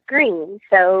 she was green.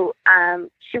 So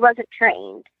she wasn't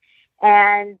trained.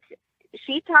 And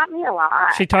she taught me a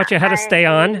lot. She taught you how to stay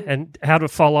on and how to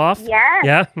fall off? Yes.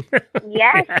 Yeah?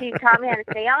 Yes, she taught me how to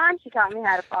stay on. She taught me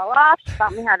how to fall off. She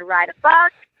taught me how to ride a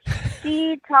buck.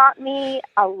 She taught me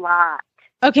a lot.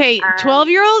 Okay,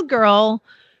 12-year-old girl,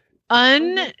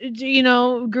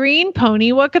 green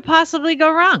pony. What could possibly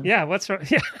go wrong? Yeah, what's wrong?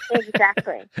 Yeah.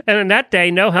 Exactly. And in that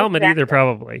day, no helmet either,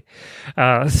 probably.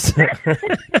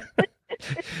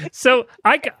 So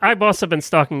I've also been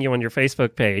stalking you on your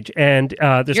Facebook page, and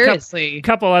there's a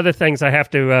couple other things I have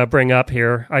to bring up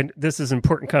here. This is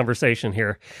important conversation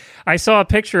here. I saw a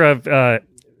picture of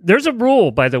there's a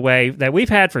rule, by the way, that we've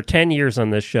had for 10 years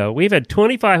on this show. We've had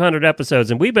 2,500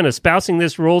 episodes, and we've been espousing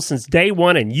this rule since day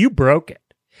one, and you broke it.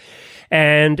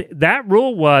 And that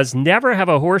rule was never have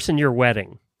a horse in your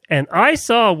wedding. And I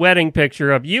saw a wedding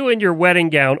picture of you in your wedding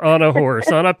gown on a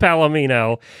horse, on a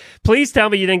Palomino. Please tell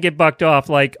me you didn't get bucked off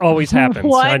like always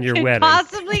happens on your wedding. What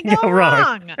could possibly go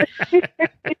wrong?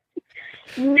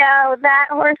 No, that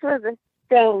horse was a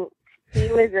saint. He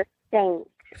was a saint.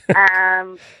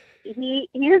 He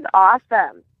was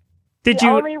awesome. The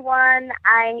only one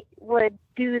I would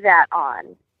do that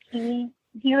on. He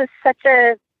was such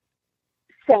a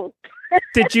saint.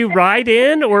 Did you ride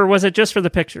in, or was it just for the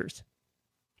pictures?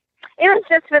 It was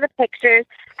just for the pictures.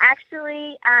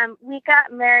 Actually, we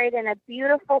got married in a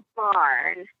beautiful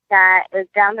barn that was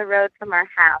down the road from our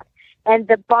house. And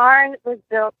the barn was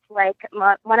built like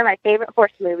one of my favorite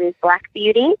horse movies, Black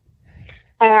Beauty.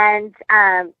 And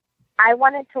I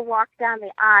wanted to walk down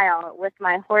the aisle with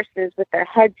my horses with their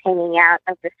heads hanging out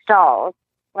of the stalls,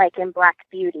 like in Black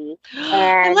Beauty.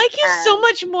 And, I like you so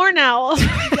much more now.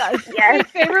 Yes. My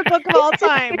favorite book of all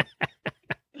time.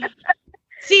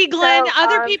 See, Glenn,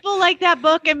 other people like that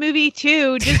book and movie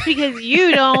too, just because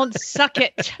you don't suck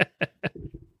it.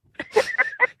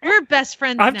 We're best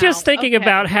friends now. I'm just thinking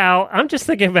about how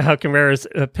Kamerra's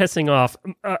pissing off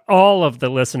all of the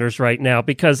listeners right now,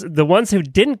 because the ones who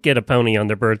didn't get a pony on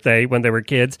their birthday when they were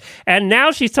kids, and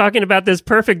now she's talking about this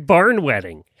perfect barn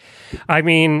wedding. I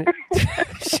mean,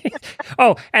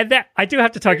 and that I do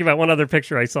have to talk about one other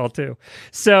picture I saw too.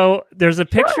 So there's a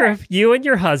picture of you and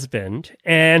your husband,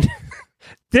 and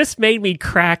this made me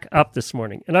crack up this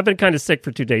morning. And I've been kind of sick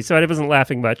for 2 days, so I wasn't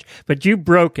laughing much. But you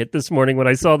broke it this morning when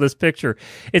I saw this picture.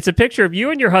 It's a picture of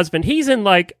you and your husband. He's in,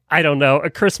 like, I don't know, a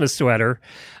Christmas sweater.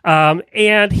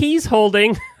 And he's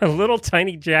holding a little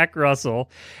tiny Jack Russell.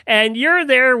 And you're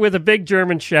there with a big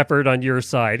German Shepherd on your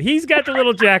side. He's got the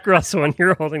little Jack Russell and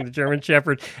you're holding the German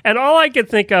Shepherd. And all I could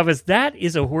think of is that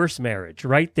is a horse marriage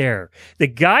right there. The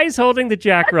guy's holding the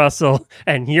Jack Russell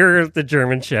and you're the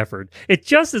German Shepherd. It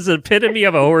just is an epitome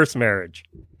of a horse marriage.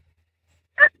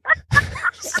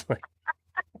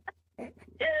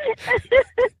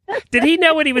 Did he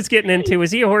know what he was getting into?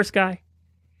 Was he a horse guy?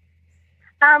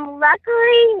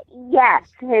 Luckily, yes.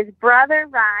 His brother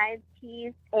rides.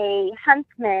 He's a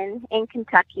huntsman in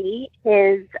Kentucky.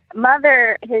 His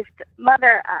stepmother is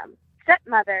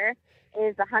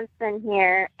a huntsman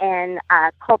here in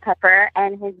Culpeper,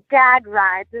 and his dad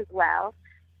rides as well.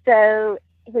 So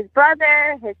his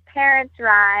brother, his parents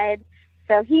ride.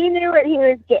 So he knew what he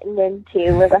was getting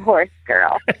into with a horse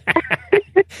girl.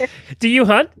 Do you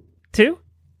hunt too?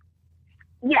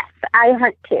 Yes, I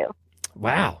hunt too.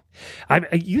 Wow.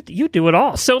 You do it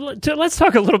all. So let's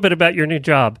talk a little bit about your new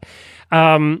job.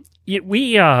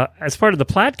 We as part of the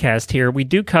podcast here, we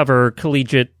do cover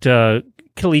collegiate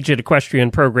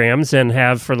equestrian programs and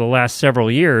have for the last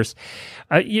several years.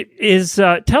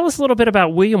 Tell us a little bit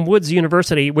about William Woods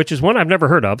University, which is one I've never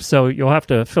heard of, so you'll have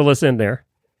to fill us in there.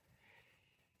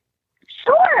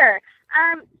 Sure.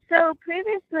 So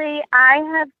previously I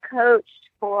have coached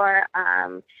for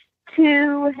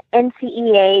 2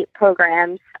 NCEA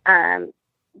programs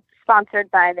sponsored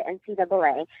by the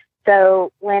NCAA.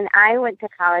 So when I went to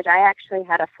college, I actually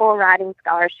had a full riding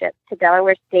scholarship to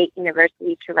Delaware State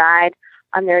University to ride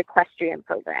on their equestrian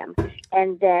program.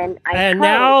 And then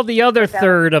now the other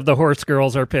third of the horse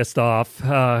girls are pissed off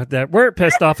that weren't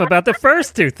pissed off about the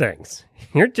first 2 things.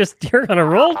 You're on a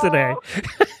roll today.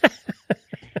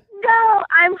 No,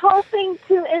 I'm hoping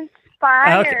to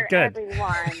inspire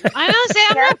everyone. I don't say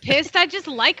I'm not pissed. I just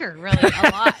like her really a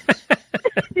lot.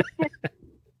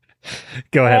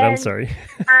 Go ahead. I'm sorry.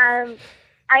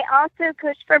 I also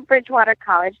coach for Bridgewater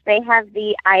College. They have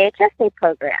the IHSA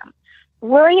program.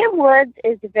 William Woods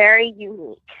is very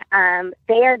unique.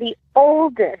 They are the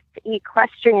oldest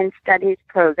equestrian studies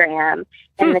program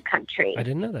in the country. I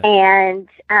didn't know that. And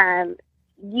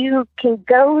you can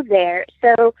go there.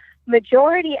 So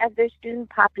majority of their student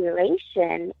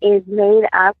population is made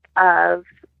up of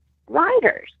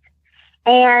riders.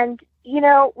 And, you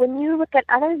know, when you look at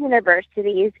other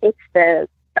universities, it's the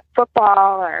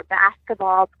football or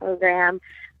basketball program.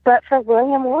 But for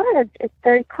William Woods, it's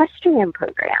their equestrian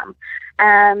program.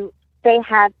 They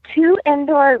have 2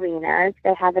 indoor arenas.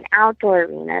 They have an outdoor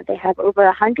arena. They have over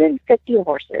 150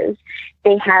 horses.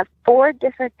 They have 4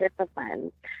 different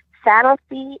disciplines: saddle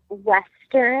seat,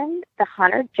 western, the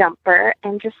hunter jumper,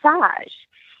 and dressage.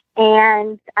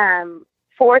 And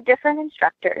 4 different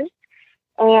instructors.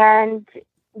 And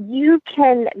you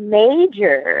can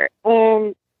major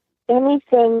in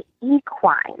anything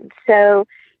equine. So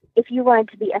if you wanted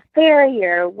to be a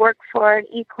farrier, work for an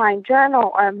equine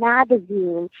journal or a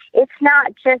magazine, it's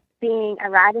not just being a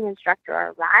riding instructor or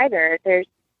a rider.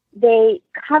 They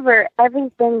cover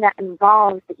everything that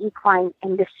involves the equine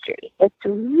industry. It's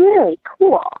really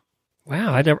cool.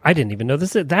 Wow, I didn't even know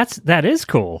this. That is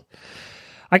cool.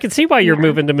 I can see why you're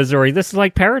moving to Missouri. This is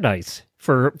like paradise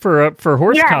for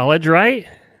horse college, right?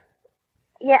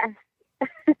 Yes.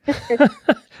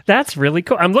 That's really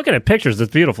cool. I'm looking at pictures.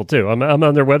 It's beautiful too. I'm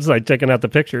on their website checking out the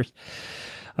pictures.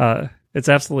 It's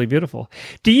absolutely beautiful.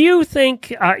 Do you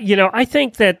think? I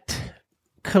think that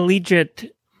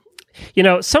collegiate.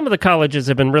 Some of the colleges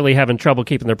have been really having trouble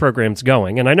keeping their programs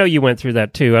going, and I know you went through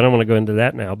that too. I don't want to go into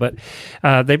that now, but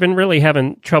they've been really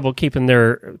having trouble keeping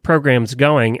their programs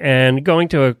going. And going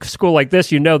to a school like this,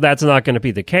 that's not going to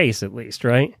be the case, at least,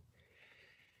 right?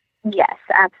 Yes,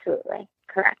 absolutely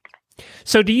correct.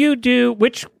 So, do you do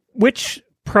which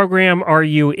program are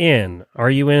you in? Are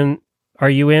you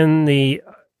in the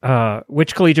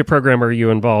which collegiate program are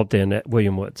you involved in at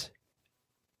William Woods?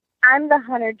 I'm the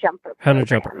hunter jumper. Hunter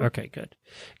jumper. Okay, good.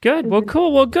 Good. Well,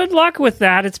 cool. Well, good luck with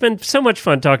that. It's been so much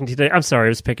fun talking to you today. I'm sorry I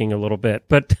was picking a little bit,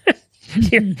 but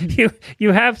you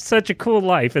have such a cool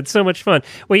life. It's so much fun.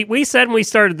 We said when we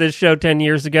started this show 10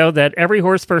 years ago that every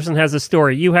horse person has a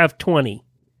story. You have 20.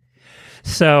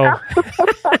 So,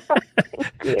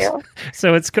 thank you.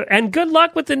 So it's good. And good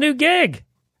luck with the new gig.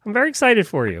 I'm very excited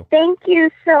for you. Thank you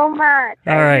so much.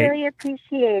 All right. I really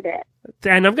appreciate it.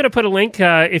 And I'm going to put a link,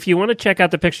 if you want to check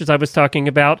out the pictures I was talking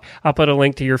about, I'll put a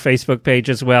link to your Facebook page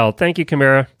as well. Thank you,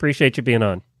 Kamerra. Appreciate you being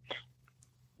on.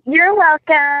 You're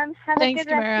welcome. Have Thanks, a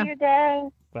good rest Kamerra. of your day.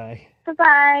 Bye.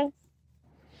 Bye-bye.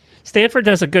 Stanford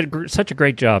does such a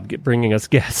great job bringing us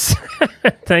guests.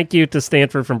 Thank you to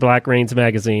Stanford from Black Reins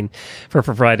Magazine for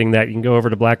providing that. You can go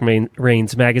over to Black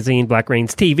Reins Magazine, Black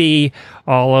Reins TV,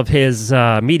 all of his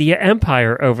media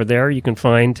empire over there. You can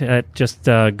find, just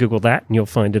Google that and you'll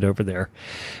find it over there.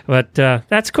 But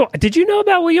that's cool. Did you know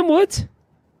about William Woods?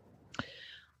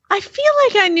 I feel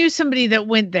like I knew somebody that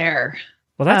went there.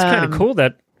 Well, that's kind of cool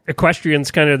that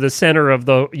equestrian's kind of the center of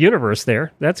the universe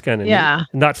there. That's kind of neat.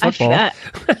 Not football. I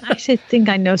should think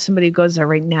I know somebody who goes there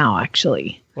right now,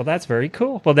 actually. Well, that's very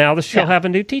cool. Well, now she'll have a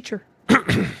new teacher.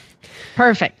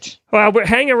 Perfect. Well,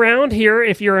 hang around here.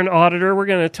 If you're an auditor, we're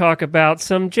going to talk about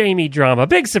some Jamie drama.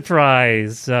 Big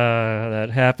surprise that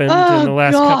happened in the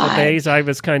last couple of days. I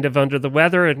was kind of under the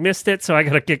weather and missed it, so I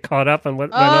got to get caught up on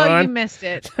what went on.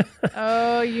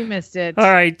 Oh, you missed it.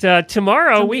 All right.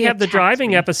 Tomorrow we have the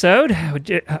driving episode.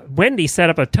 Wendy set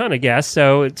up a ton of guests,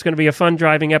 so it's going to be a fun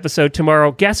driving episode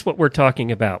tomorrow. Guess what we're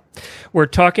talking about? We're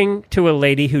talking to a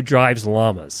lady who drives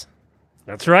llamas.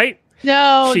 That's right.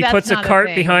 No, she that's puts a not cart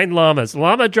thing. behind llamas.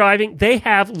 Llama driving. They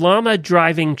have llama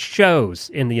driving shows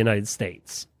in the United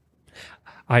States.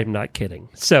 I'm not kidding.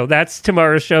 So that's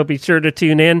tomorrow's show. Be sure to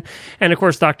tune in. And of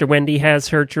course, Dr. Wendy has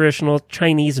her traditional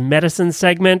Chinese medicine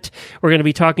segment. We're going to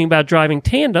be talking about driving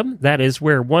tandem. That is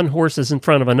where one horse is in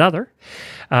front of another.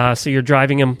 So you're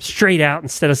driving them straight out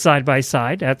instead of side by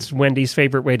side. That's Wendy's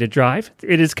favorite way to drive.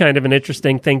 It is kind of an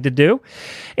interesting thing to do.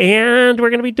 And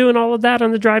we're going to be doing all of that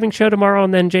on the driving show tomorrow.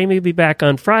 And then Jamie will be back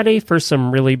on Friday for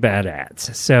some really bad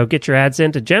ads. So get your ads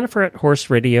in to Jennifer at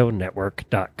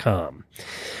horseradionetwork.com.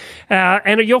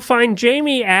 And you'll find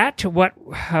Jamie at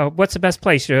what's the best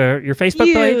place? Your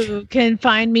Facebook page? You can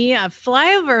find me at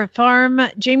Flyover Farm,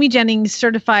 Jamie Jennings,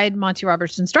 certified Monty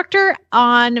Roberts instructor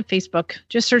on Facebook.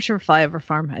 Just search for Flyover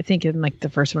Farm. I think it's like the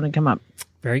first one to come up.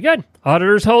 Very good.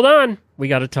 Auditors, hold on. We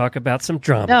got to talk about some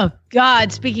drama. Oh,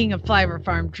 God. Speaking of Flyover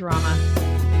Farm drama.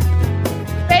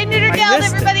 Hey, Neuter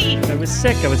Gals, everybody. I was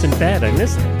sick. I was in bed. I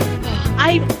missed it.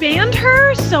 I banned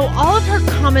her, so all of her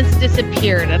comments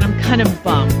disappeared, and I'm kind of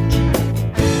bummed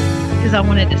because I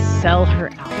wanted to sell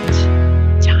her out.